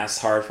 So math's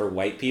hard for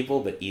white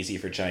people, but easy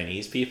for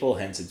Chinese people.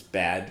 Hence, it's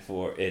bad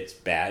for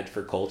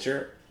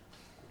culture.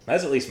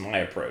 That's at least my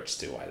approach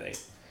to why they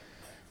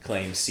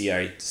claim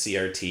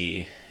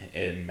CRT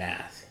in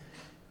math.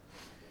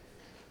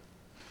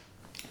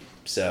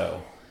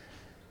 So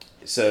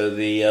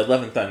the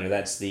Love and Thunder.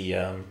 That's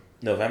the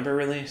November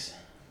release.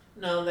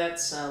 No,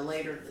 that's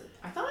later.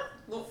 I thought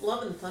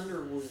Love and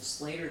Thunder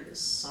was later this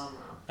summer.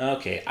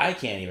 Okay, I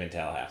can't even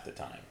tell half the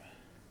time.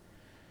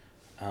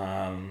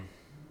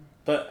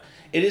 But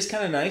it is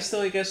kind of nice,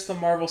 though, I guess, the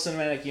Marvel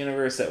Cinematic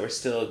Universe, that we're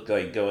still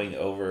like going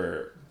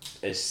over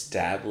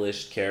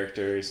established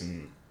characters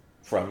and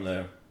from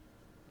the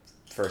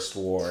First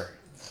War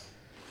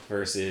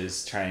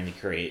versus trying to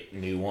create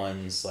new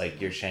ones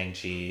like your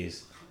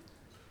Shang-Chi's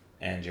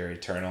and your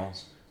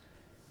Eternals.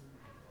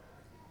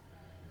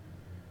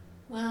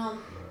 Well,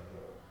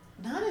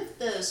 not if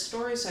the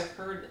stories I've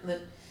heard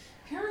that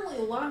apparently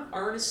a lot of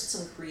artists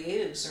and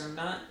creatives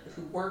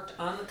who worked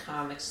on the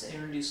comics that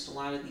introduced a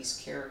lot of these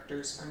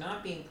characters are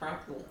not being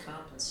properly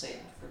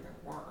compensated for their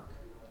work.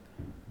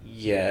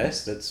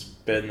 Yes, that's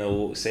been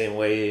the same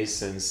way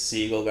since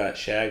Siegel got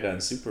shagged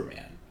on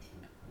Superman.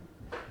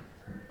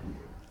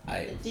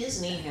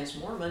 Disney has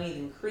more money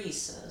than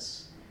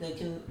Croesus. They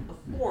can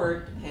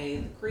afford to pay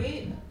the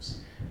creatives.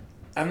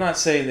 I'm not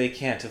saying they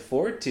can't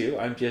afford to.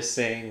 I'm just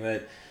saying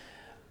that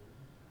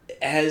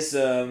as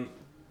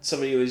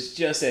somebody who was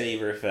just at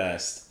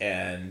Everfest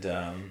and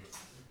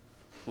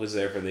was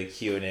there for the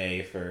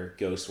Q&A for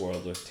Ghost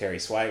World with Terry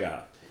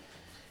Swigoff,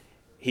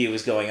 he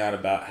was going on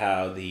about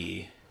how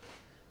the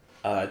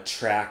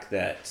track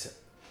that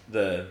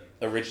the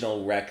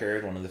original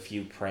record, one of the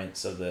few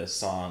prints of the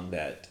song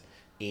that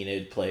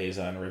Enid plays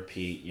on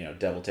repeat,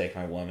 Devil Take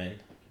My Woman,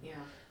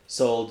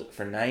 sold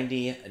for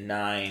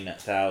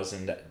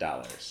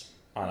 $99,000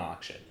 on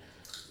auction.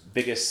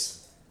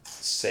 Biggest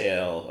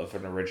sale of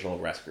an original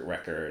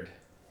record,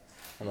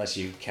 unless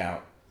you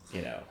count,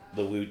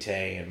 the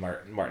Wu-Tang and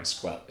Martin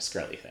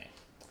Shkreli thing.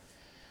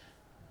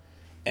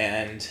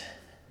 And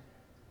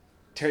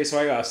Terry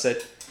Swigoff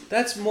said,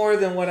 that's more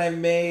than what I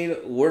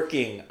made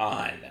working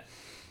on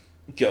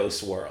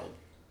Ghost World.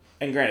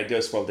 And granted,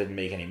 Ghost World didn't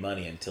make any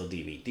money until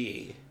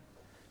DVD,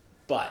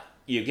 but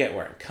you get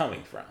where I'm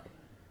coming from.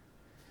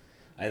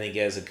 I think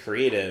as a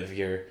creative,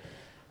 you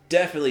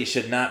definitely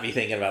should not be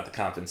thinking about the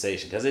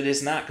compensation, because it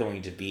is not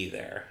going to be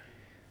there.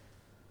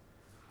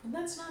 And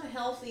that's not a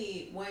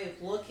healthy way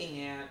of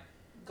looking at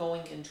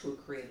going into a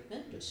creative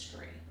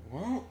industry.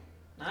 Well,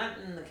 not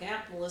in the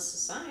capitalist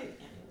society,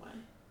 anyway.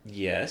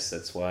 Yes,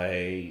 that's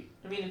why.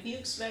 I mean, if you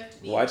expect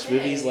to be watch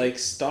movies like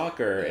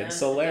Stalker and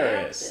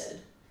Solaris. Adapted,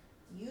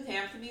 you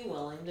have to be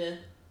willing to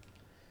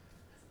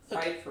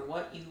fight for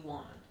what you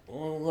want.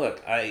 Well,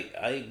 look,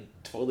 I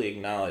totally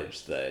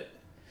acknowledge that.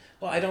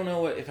 Well, I don't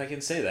know if I can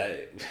say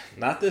that.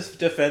 Not to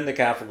defend the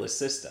capitalist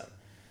system.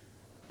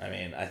 I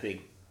mean, I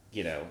think,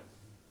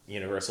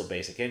 universal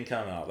basic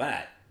income and all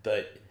that,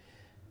 but...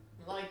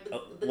 One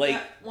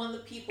of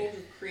the people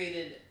who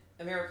created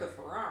America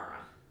Ferrara,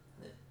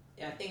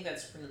 I think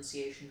that's the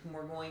pronunciation, whom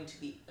we're going to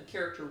be, a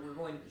character we're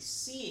going to be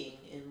seeing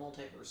in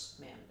Multiverse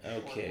Man.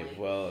 Okay,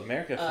 well,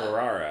 America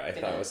Ferrara, I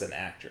thought was an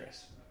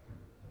actress.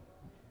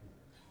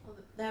 Well,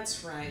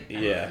 that's right.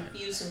 Yeah. I'm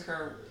confusing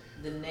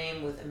the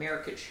name with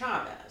America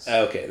Chavez.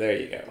 Okay, there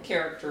you go. The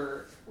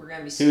character we're going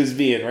to be seeing. Who's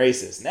being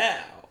racist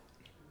now?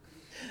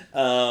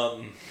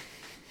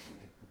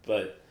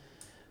 But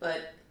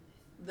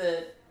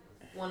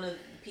one of the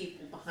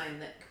people behind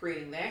that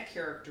creating that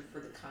character for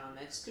the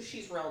comics, because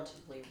she's a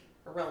relatively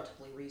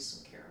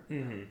recent character.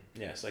 Mm-hmm.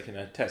 Yes, I can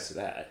attest to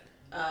that.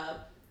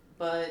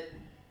 But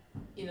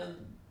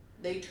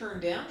they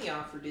turned down the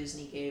offer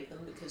Disney gave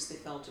them because they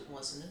felt it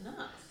wasn't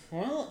enough.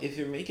 Well, if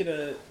you're making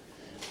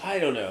I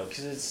don't know,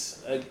 because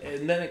it's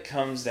and then it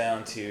comes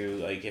down to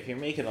like if you're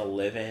making a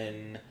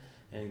living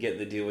and getting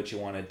to do what you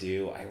want to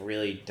do, I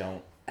really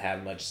don't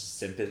have much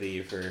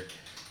sympathy for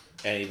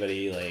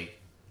anybody like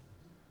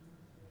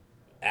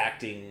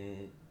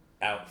acting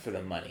out for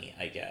the money,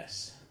 I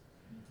guess.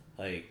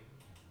 Like,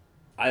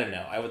 I don't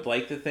know. I would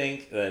like to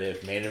think that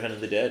if Main Event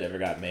of the Dead ever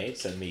got made,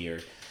 send me your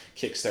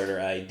Kickstarter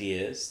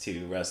ideas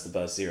to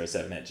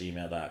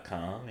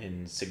rustthebus07@gmail.com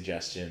and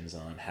suggestions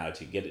on how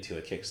to get it to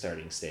a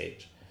kickstarting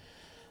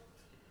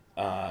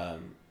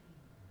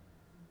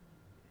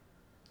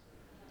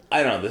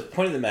I don't know. The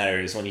point of the matter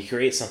is when you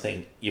create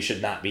something, you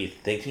should not be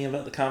thinking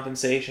about the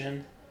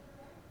compensation.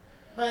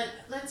 But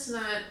that's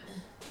not...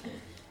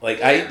 Like,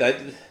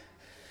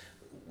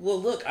 well,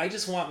 look, I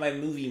just want my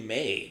movie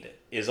made,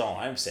 is all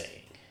I'm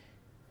saying.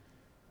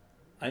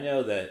 I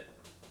know that...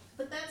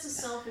 But that's a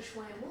selfish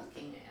way of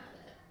looking at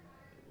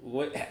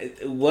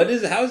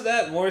it. How's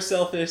that more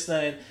selfish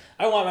than,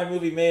 I want my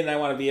movie made and I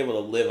want to be able to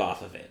live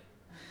off of it?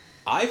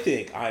 I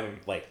think I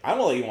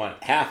only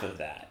want half of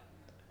that.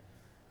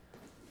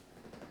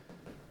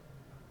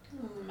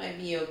 Might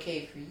be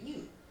okay for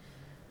you.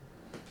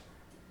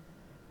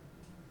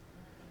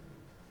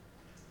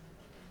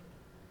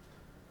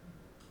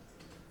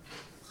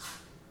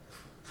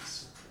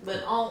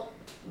 But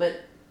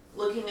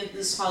looking at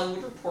this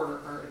Hollywood Reporter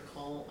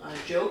article,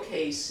 Joe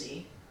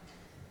Casey,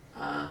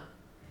 to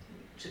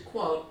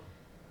quote,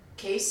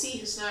 Casey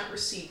has not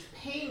received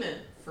payment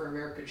for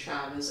America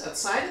Chavez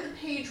outside of the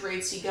page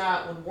rates he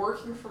got when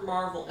working for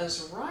Marvel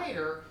as a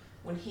writer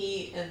when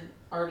he and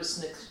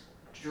artist Nick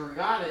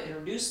Dragotta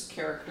introduced the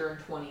character in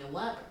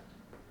 2011.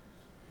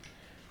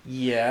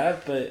 Yeah,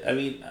 but I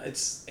mean,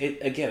 it's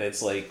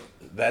like,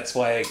 that's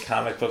why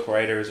comic book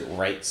writers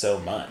write so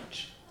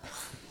much.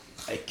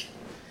 Like,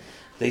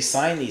 they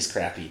sign these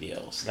crappy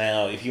deals.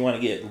 Now, if you want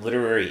to get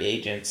literary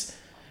agents,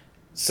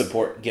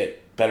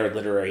 get better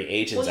literary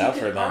agents out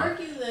for them. Well, you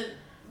can argue that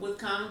with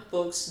comic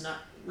books,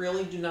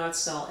 do not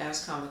sell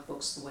as comic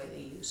books the way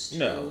they used to.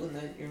 No. And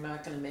that you're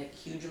not going to make a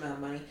huge amount of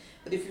money.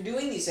 But if you're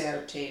doing these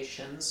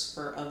adaptations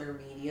for other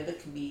media that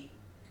can be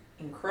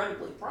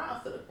incredibly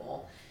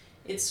profitable,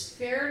 it's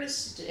fair to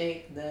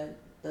state that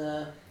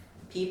the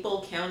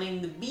people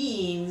counting the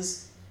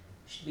beans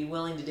should be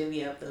willing to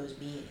divvy up those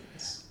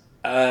beans.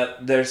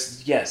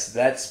 That's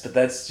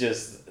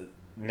just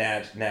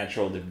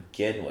natural to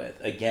begin with.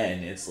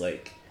 Again, it's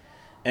like,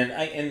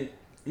 I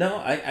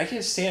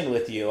can stand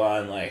with you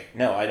on, like,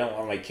 no, I don't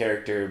want my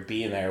character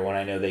being there when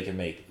I know they can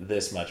make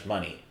this much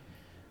money.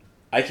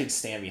 I could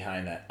stand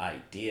behind that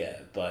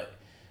idea, but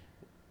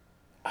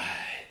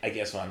I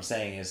guess what I'm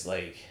saying is,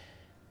 like,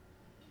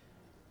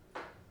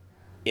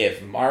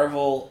 if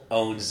Marvel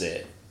owns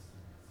it,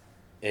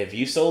 if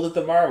you sold it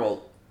to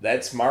Marvel,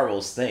 that's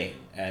Marvel's thing.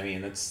 I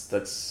mean,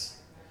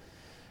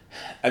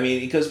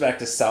 it goes back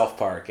to South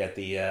Park at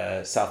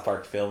the South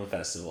Park Film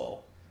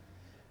Festival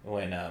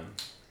when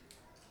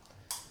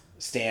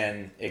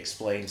Stan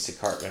explains to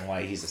Cartman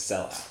why he's a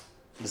sellout.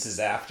 This is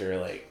after,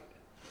 like,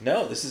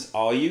 no, this is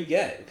all you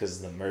get because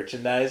of the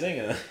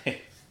merchandising. And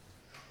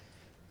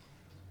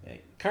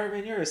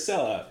Cartman, you're a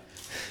sellout.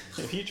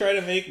 If you try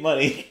to make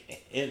money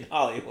in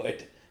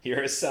Hollywood,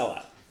 you're a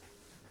sellout.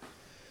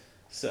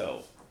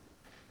 So,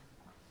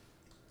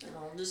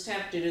 I'll just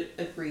have to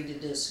agree to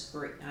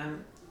disagree.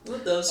 I'm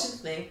with those who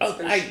think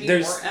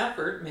there's more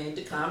effort made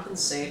to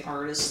compensate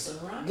artists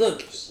and writers.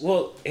 Look,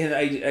 well, and I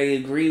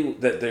agree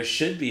that there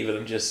should be, but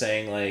I'm just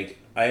saying, like,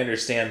 I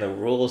understand the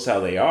rules how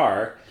they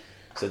are,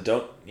 so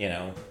don't,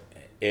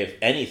 if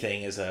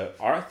anything is a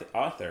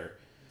author,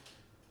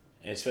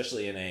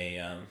 especially in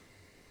a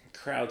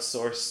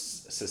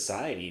crowdsourced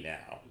society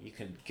now, you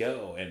can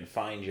go and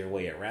find your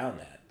way around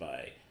that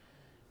by,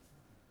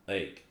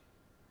 like,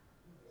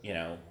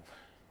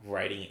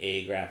 writing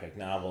a graphic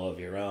novel of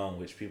your own,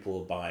 which people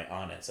will buy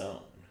on its own.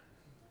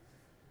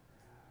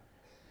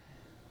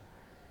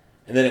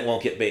 And then it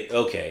won't get made.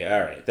 Okay,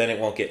 all right. Then it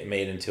won't get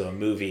made into a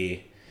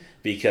movie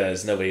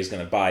because nobody's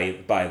going to buy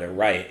the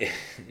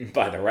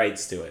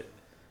rights to it.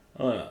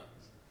 Oh no,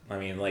 I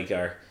mean, like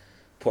our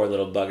poor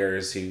little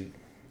buggers who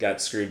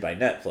got screwed by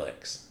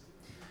Netflix.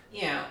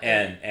 Yeah.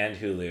 And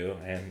Hulu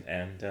and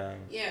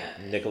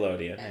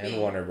Nickelodeon and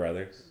Warner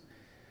Brothers.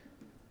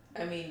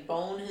 I mean,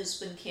 Bone has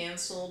been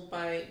canceled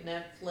by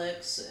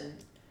Netflix, and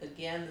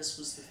again, this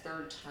was the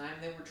third time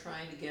they were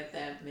trying to get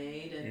that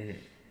made, and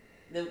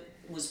that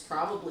was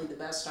probably the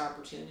best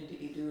opportunity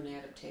to do an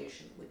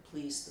adaptation that would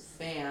please the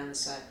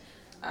fans.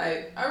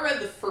 I read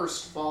the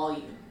first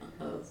volume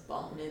of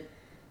Bone.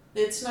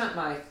 It's not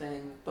my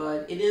thing,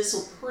 but it is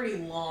a fairly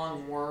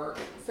long work,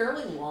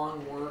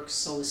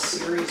 so a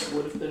series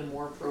would have been a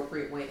more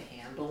appropriate way to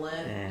handle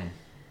it.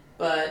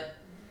 But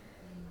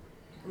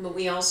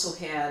we also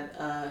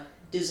had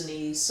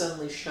Disney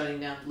suddenly shutting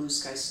down Blue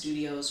Sky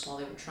Studios while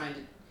they were trying to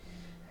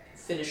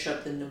finish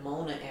up the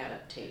Nimona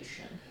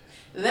adaptation.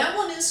 That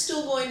one is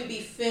still going to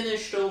be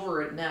finished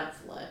over at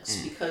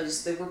Netflix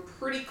because they were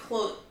pretty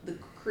close. The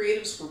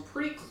creatives were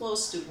pretty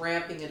close to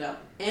wrapping it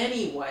up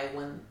anyway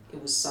when it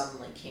was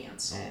suddenly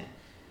canceled.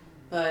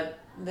 But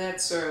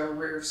that's a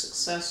rare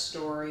success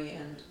story,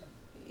 and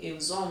it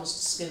was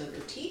almost a skin of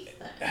their teeth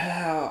thing.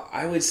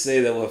 I would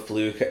say that with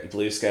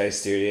Blue Sky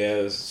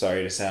Studios,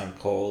 sorry to sound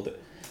cold,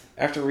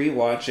 after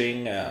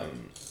rewatching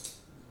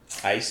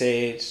Ice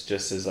Age,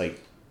 just as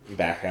like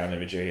background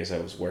imagery as I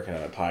was working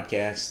on a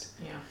podcast,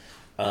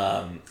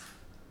 and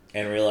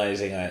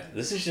realizing that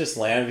this is just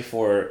Land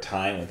Before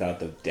Time without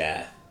the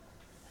death.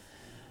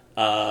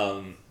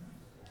 But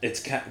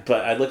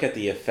I look at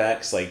the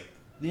effects, like,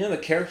 the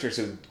characters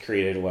were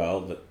created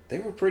well, but they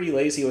were pretty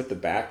lazy with the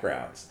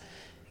backgrounds.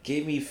 It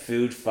gave me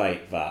Food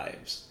Fight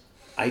vibes.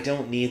 I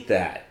don't need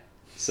that.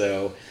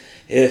 So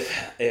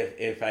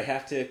if I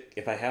have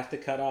to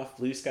cut off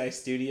Blue Sky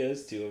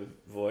Studios to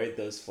avoid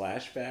those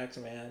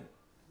flashbacks, man.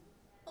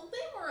 Well, they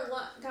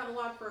got a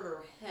lot further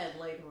ahead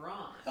later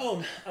on.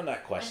 Oh, I'm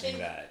not questioning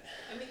that.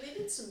 I mean, they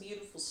did some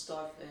beautiful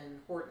stuff in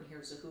Horton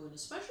Hears a Who, and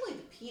especially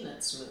the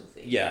Peanuts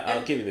movie. Yeah,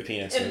 I'll give you the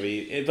Peanuts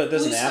movie. But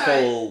isn't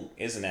Apple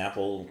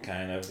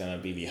kind of going to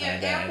be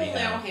behind that? Apple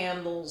now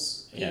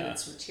handles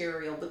Peanuts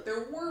material, but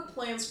there were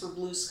plans for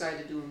Blue Sky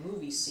to do a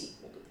movie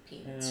sequel to the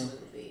Peanuts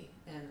movie.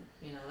 And,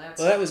 that's...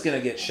 Well, that was going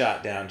to get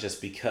shot down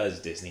just because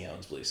Disney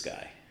owns Blue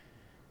Sky.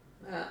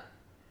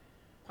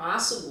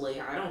 Possibly,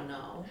 I don't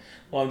know.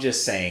 Well, I'm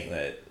just saying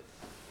that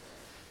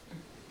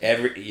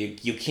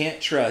you can't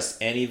trust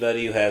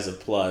anybody who has a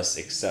Plus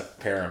except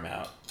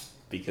Paramount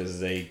because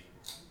they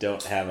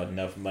don't have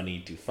enough money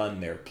to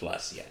fund their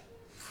Plus yet.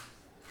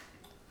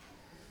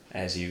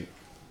 As we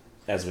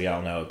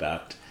all know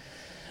about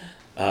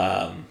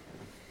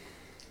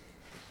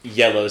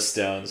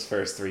Yellowstone's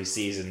first 3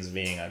 seasons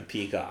being on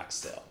Peacock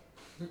still.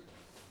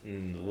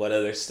 What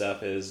other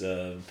stuff is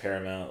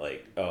Paramount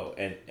like? Oh,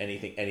 and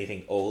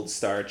anything old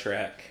Star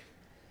Trek,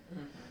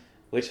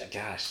 which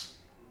gosh,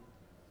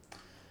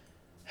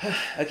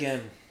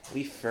 again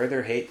we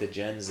further hate the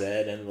Gen Z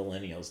and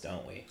millennials,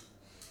 don't we?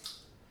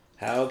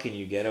 How can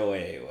you get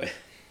away with?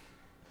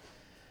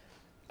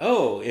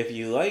 Oh, if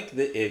you like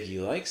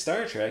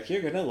Star Trek,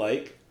 you're gonna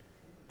like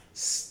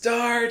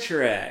Star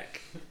Trek.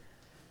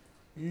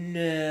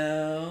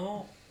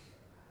 No.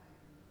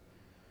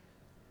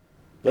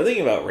 But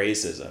thinking about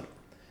racism,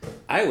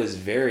 I was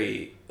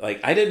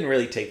I didn't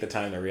really take the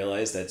time to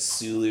realize that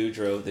Sulu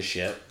drove the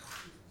ship.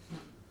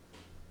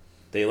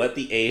 They let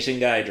the Asian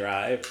guy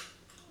drive.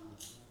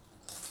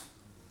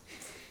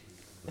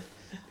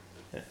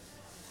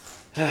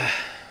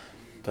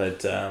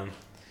 But, I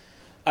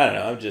don't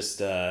know, I'm just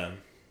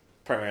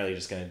primarily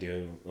just going to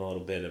do a little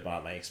bit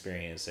about my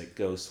experience at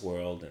Ghost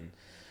World, and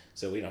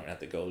so we don't have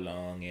to go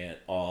long at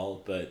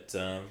all, but,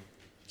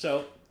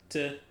 so,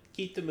 to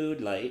keep the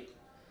mood light,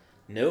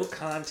 no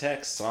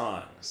context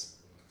songs.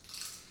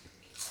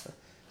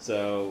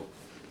 So,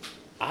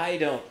 I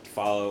got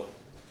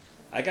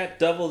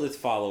double the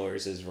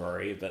followers as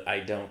Rory, but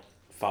I don't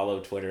follow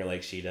Twitter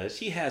like she does.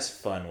 She has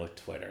fun with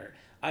Twitter.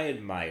 I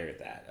admire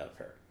that of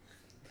her.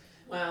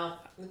 Well,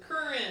 the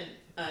current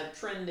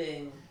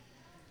trending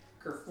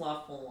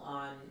kerfluffle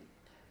on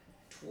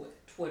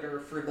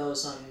Twitter, for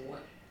those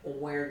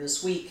unaware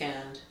this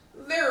weekend,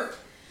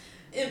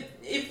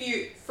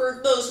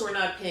 for those who are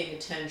not paying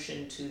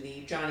attention to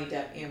the Johnny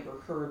Depp Amber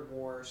Heard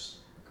wars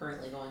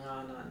currently going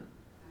on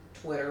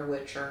Twitter,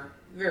 which are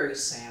very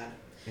sad,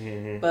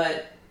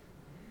 but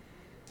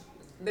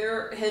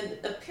there had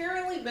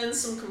apparently been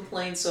some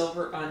complaints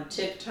over on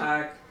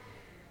TikTok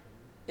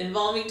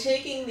involving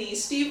taking the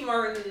Steve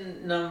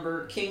Martin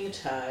number King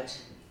Tut,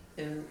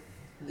 in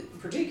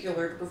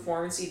particular the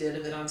performance he did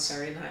of it on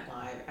Saturday Night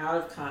Live, out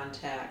of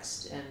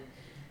context and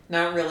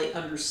not really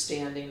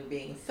understanding or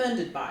being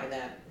offended by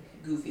that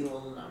goofy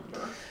little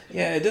number.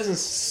 Yeah, it doesn't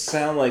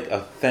sound like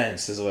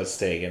offense is what's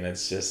taken.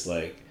 It's just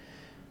like,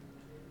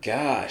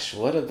 gosh,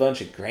 what a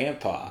bunch of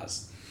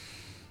grandpas.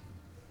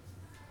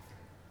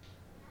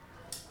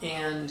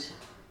 And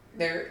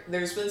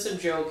there's been some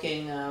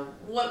joking,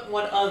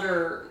 what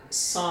other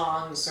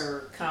songs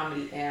or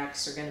comedy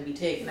acts are going to be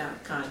taken out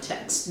of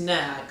context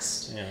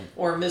next,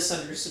 or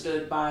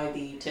misunderstood by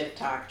the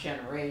TikTok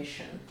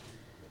generation.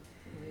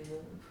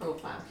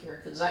 Profile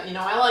here, because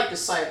I like to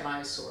cite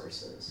my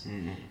sources.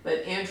 But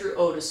Andrew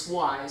Otis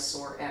Weiss,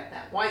 or at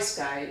that Weiss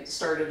guy,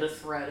 started a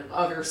thread of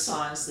other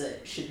songs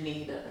that should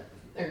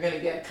they're going to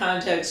get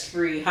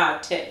context-free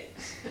hot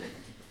takes.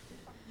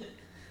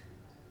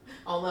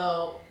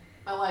 Although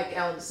I like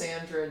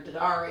Alexandra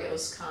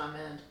Daddario's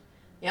comment.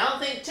 You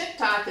don't think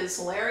TikTok is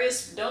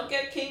hilarious, but don't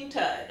get King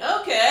Tut.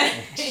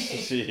 Okay.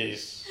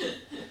 Jeez.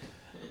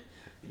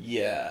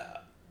 Yeah.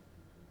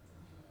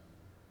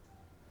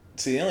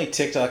 See, the only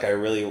TikTok I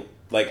really...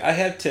 I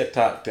have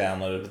TikTok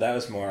downloaded, but that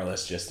was more or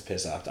less just to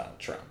piss off Donald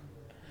Trump.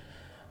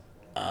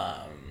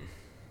 I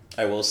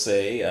will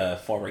say,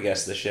 former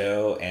guest of the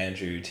show,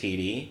 Andrew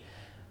T.D.,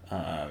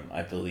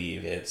 I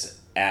believe it's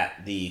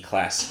at the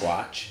Class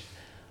Squatch,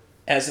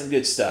 has some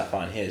good stuff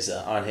on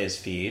his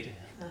feed.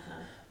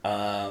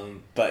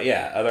 But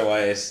yeah,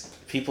 otherwise,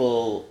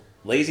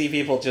 lazy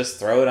people just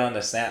throw it on the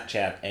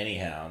Snapchat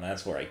anyhow, and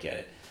that's where I get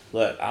it.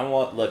 Look, I'm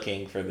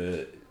looking for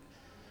the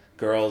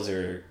girls who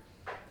are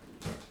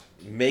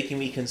making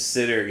me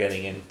consider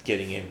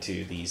getting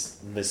into these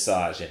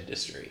massage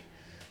industry,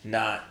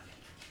 not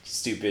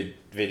stupid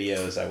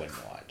videos I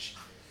wouldn't watch.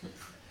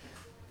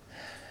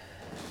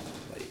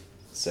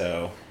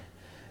 So,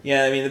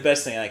 yeah, I mean, the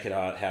best thing I could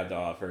have to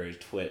offer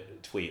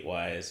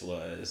tweet-wise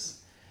was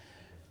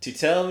to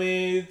tell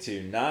me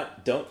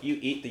don't you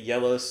eat the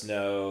yellow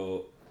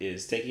snow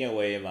is taking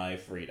away my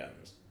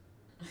freedoms.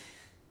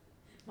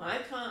 My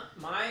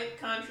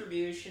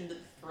contribution to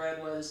the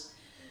thread was,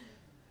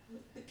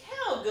 the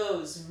cow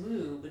goes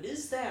moo, but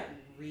is that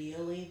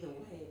really the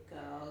way it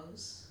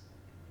goes?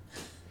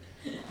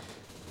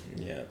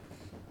 Yeah.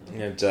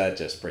 And that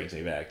just brings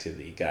me back to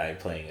the guy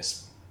playing a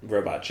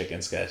Robot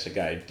Chicken sketch, a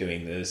guy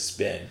doing the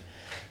spin.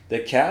 The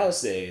cow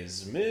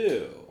says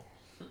moo.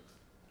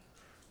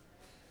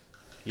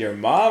 Your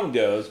mom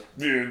goes,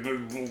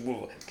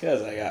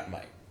 because I got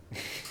my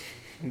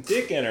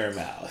dick in her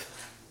mouth.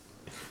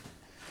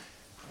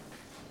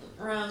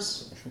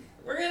 Russ,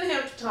 we're going to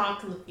have to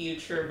talk in the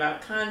future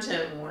about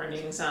content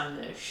warnings on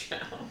this show.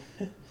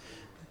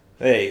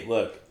 Hey,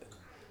 look.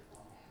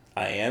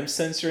 I am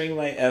censoring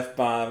my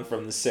F-bomb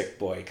from the sick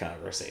boy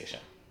conversation.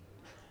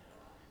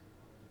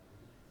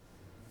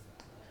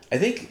 I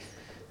think...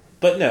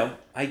 But no,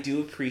 I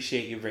do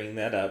appreciate you bringing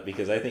that up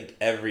because I think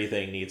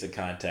everything needs a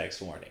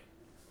context warning.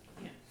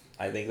 Yeah.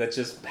 I think that's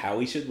just how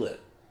we should live.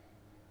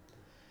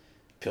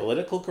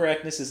 Political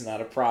correctness is not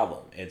a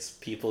problem. It's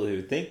people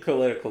who think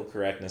political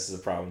correctness is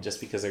a problem just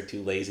because they're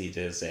too lazy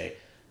to say,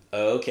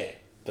 okay.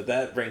 But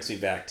that brings me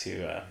back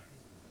to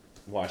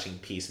watching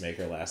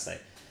Peacemaker last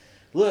night.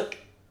 Look,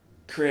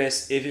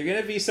 Chris, if you're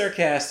going to be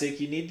sarcastic,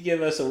 you need to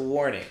give us a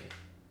warning.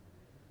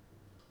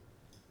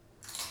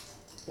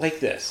 Like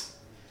this.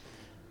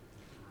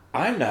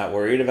 I'm not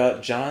worried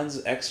about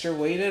John's extra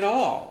weight at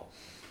all.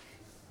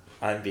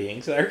 I'm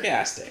being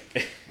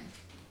sarcastic.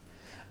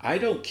 I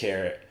don't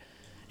care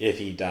if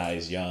he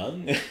dies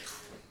young.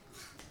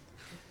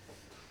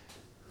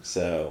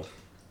 So,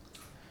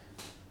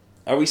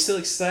 are we still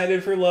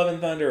excited for Love and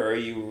Thunder, or are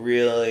you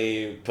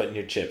really putting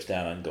your chips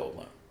down on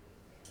Goldblum?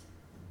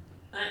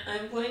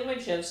 I'm putting my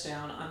chips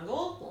down on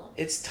Goldblum.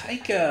 It's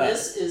Taika.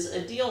 This is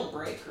a deal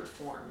breaker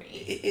for me.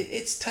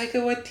 It's Taika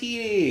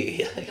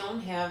Waititi. I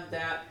don't have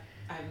that.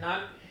 I'm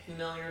not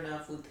familiar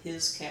enough with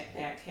his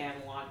back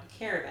catalog to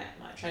care that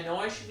much. I know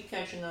I should be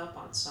catching up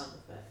on some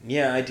of it.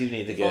 Yeah, I do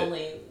need to get...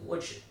 Only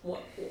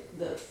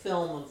the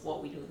film of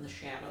What We Do in the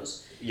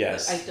Shadows.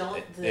 Yes. But I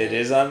don't... It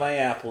is on my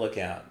Apple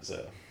account,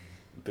 so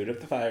boot up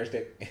the Fire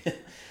Stick.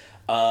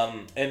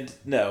 And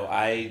no,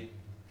 I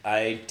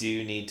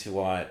do need to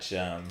watch...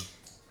 I'm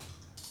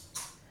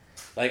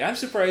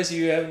surprised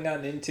you haven't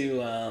gotten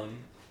into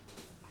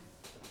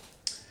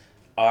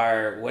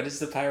what is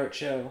the pirate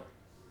show?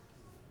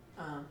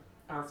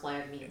 Our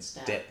Flag Means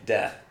Death.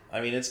 Death.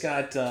 I mean, it's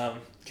got,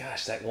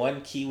 that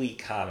one Kiwi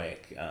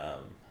comic.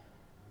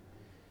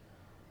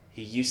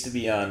 He used to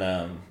be on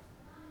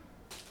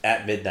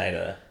At Midnight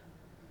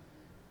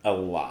a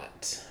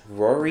lot.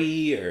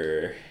 Rory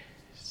or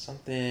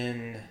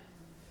something.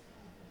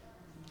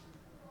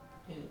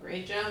 Did a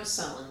great job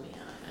selling me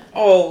on it.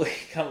 Oh,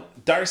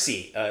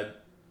 Darcy.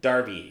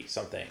 Darby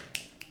something.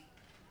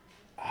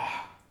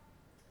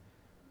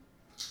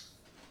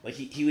 Like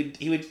he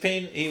would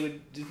paint.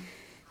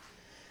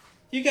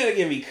 You gotta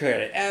give me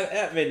credit.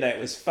 At Midnight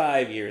was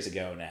 5 years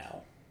ago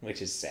now,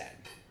 which is sad.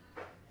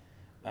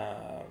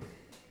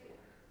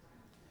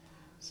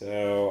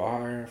 So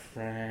our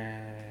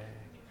friend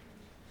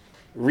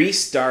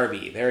Rhys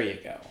Darby. There you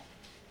go.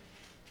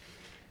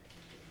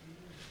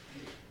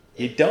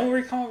 You don't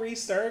recall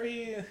Rhys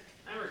Darby?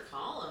 I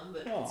recall him,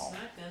 but it's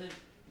not going to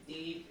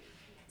be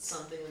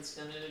something that's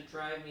going to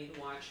drive me to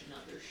watch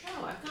another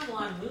show. I've got a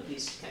lot of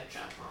movies to catch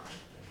up on.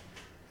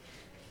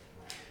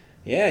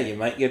 Yeah, you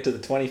might get to the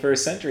 21st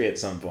century at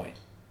some point.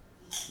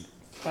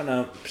 Oh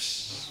no.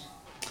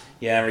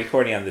 Yeah, I'm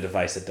recording on the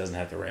device that doesn't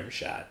have the rim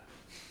shot.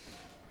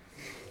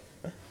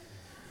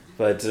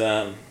 But,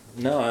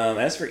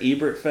 as for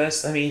Ebert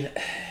Fest, I mean,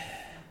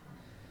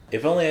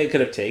 if only I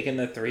could have taken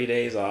the 3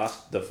 days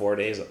off, the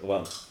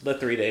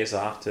 3 days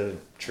off to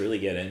truly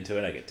get into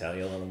it, I could tell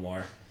you a little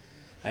more.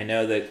 I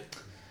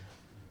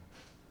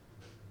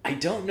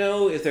don't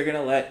know if they're going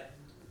to let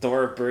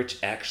Thora Birch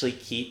actually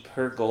keep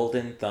her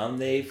golden thumb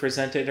they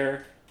presented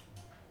her.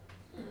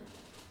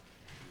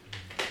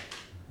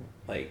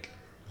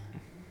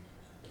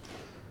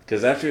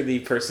 Because after the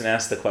person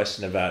asked the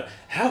question about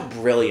how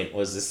brilliant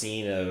was the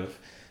scene of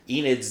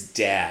Enid's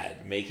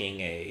dad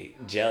making and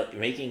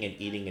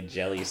eating a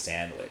jelly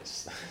sandwich,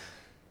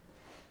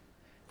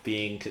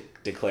 being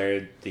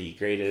declared the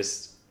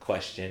greatest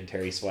question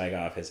Terry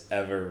Swigoff has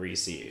ever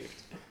received.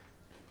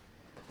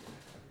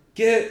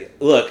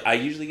 Look, I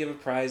usually give a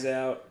prize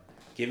out.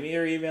 Give me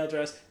your email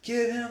address.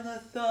 Give him the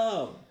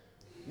thumb.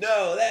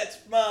 No, that's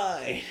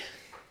mine.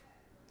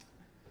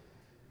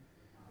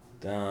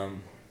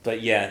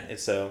 But yeah,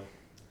 it's so.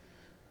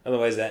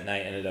 Otherwise, that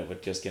night ended up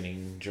with just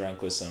getting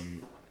drunk with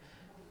some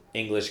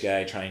English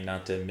guy trying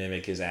not to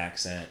mimic his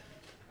accent,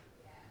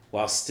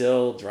 while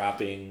still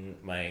dropping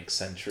my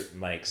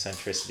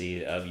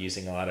eccentricity of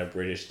using a lot of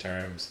British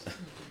terms.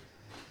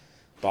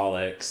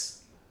 Bollocks,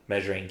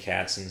 measuring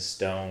cats and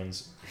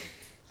stones.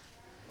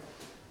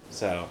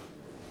 So,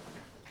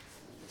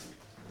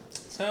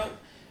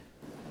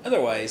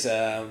 otherwise,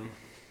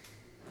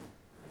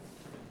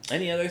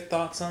 any other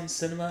thoughts on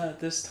cinema at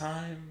this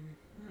time?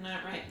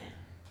 Not right now.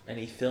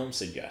 Any film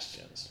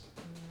suggestions?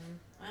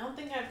 I don't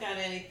think I've got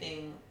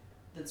anything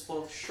that's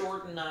both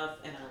short enough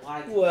and I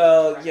like.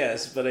 Well,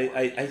 yes, but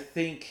I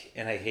think,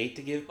 and I hate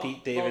to give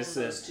Pete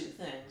Davidson... Both of those two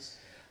things.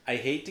 I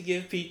hate to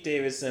give Pete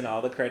Davidson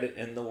all the credit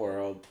in the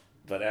world,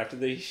 but after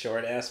the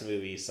short-ass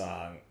movie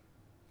song,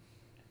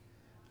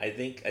 I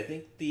think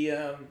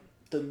the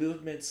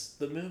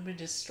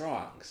movement is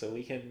strong, so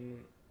we can,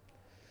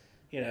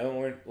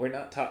 we're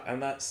not I'm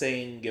not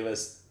saying give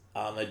us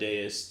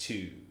Amadeus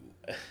 2,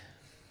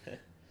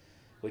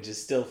 which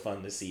is still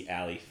fun to see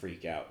Allie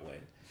freak out when.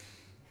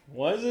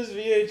 Why does this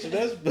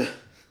VHS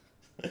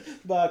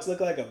box look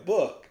like a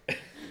book?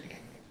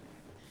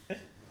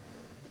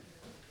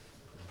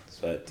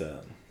 But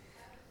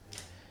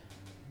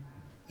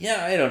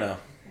yeah, I don't know.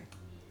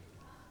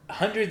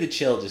 100 the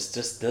Chill just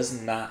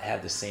does not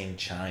have the same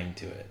chime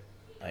to it,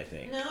 I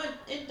think. No,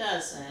 it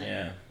doesn't.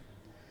 Yeah.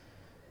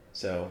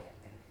 So,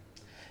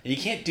 you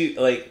can't do,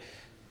 like,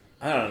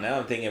 I don't know, now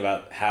I'm thinking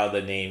about how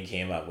the name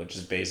came up, which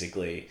is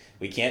basically,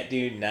 we can't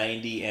do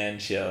 90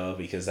 and chill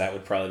because that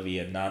would probably be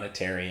a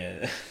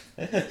non-Atarian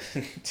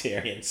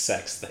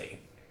sex thing.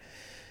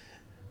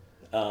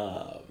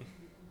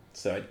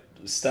 So I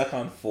was stuck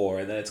on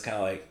 4, and then it's kind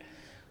of like,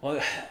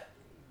 well,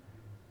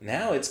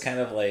 now it's kind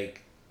of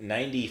like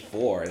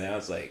 94. Now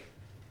it's like,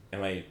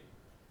 am I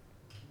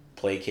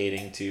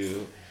placating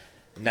to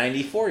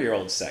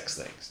 94-year-old sex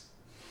things?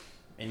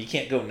 And you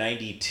can't go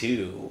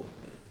 92,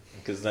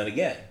 because then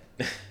again.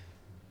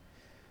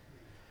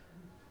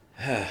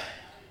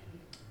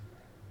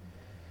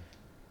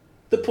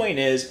 The point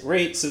is,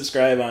 rate,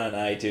 subscribe on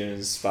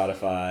iTunes,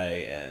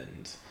 Spotify,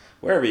 and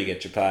wherever you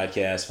get your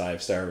podcasts.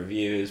 5-star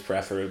reviews,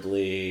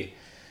 preferably.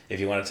 If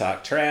you want to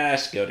talk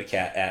trash, go to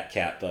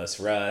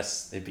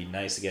 @CatBusRuss. It'd be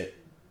nice to get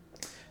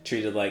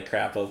treated like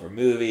crap over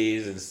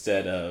movies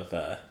instead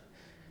of,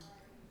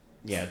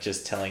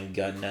 just telling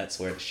gun nuts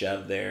where to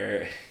shove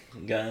their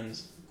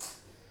guns.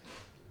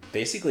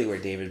 Basically where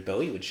David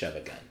Bowie would shove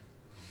a gun.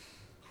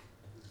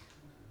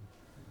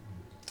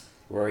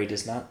 Rory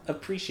does not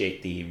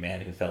appreciate the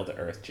man who fell to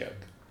earth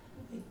joke.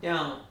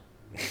 No.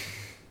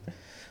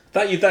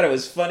 Thought you thought it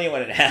was funny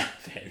when it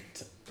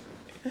happened.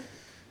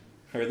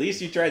 Or at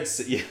least you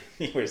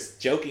were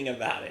joking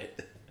about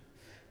it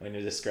when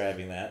you're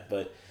describing that.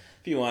 But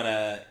if you want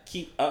to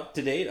keep up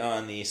to date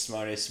on the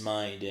smartest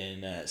mind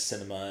in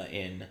cinema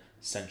in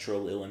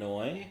Central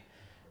Illinois,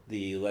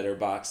 the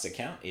Letterboxd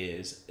account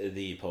is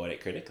The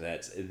Poetic Critic.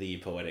 That's The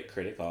Poetic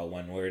Critic, all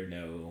one word,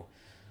 no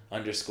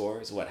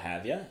underscores, what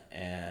have ya.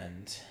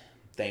 And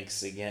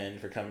thanks again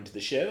for coming to the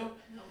show.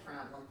 No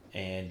problem.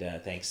 And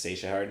thanks,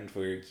 Stacia Harden,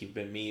 for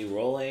keeping me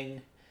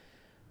rolling.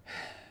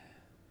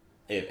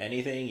 If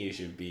anything, you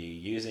should be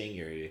using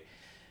your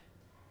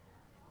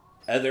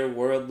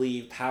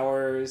otherworldly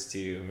powers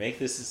to make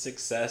this a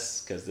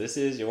success, because this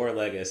is your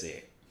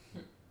legacy.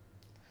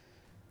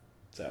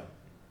 So,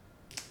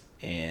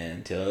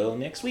 until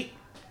next week.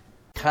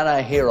 Can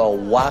I hear a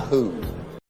wahoo?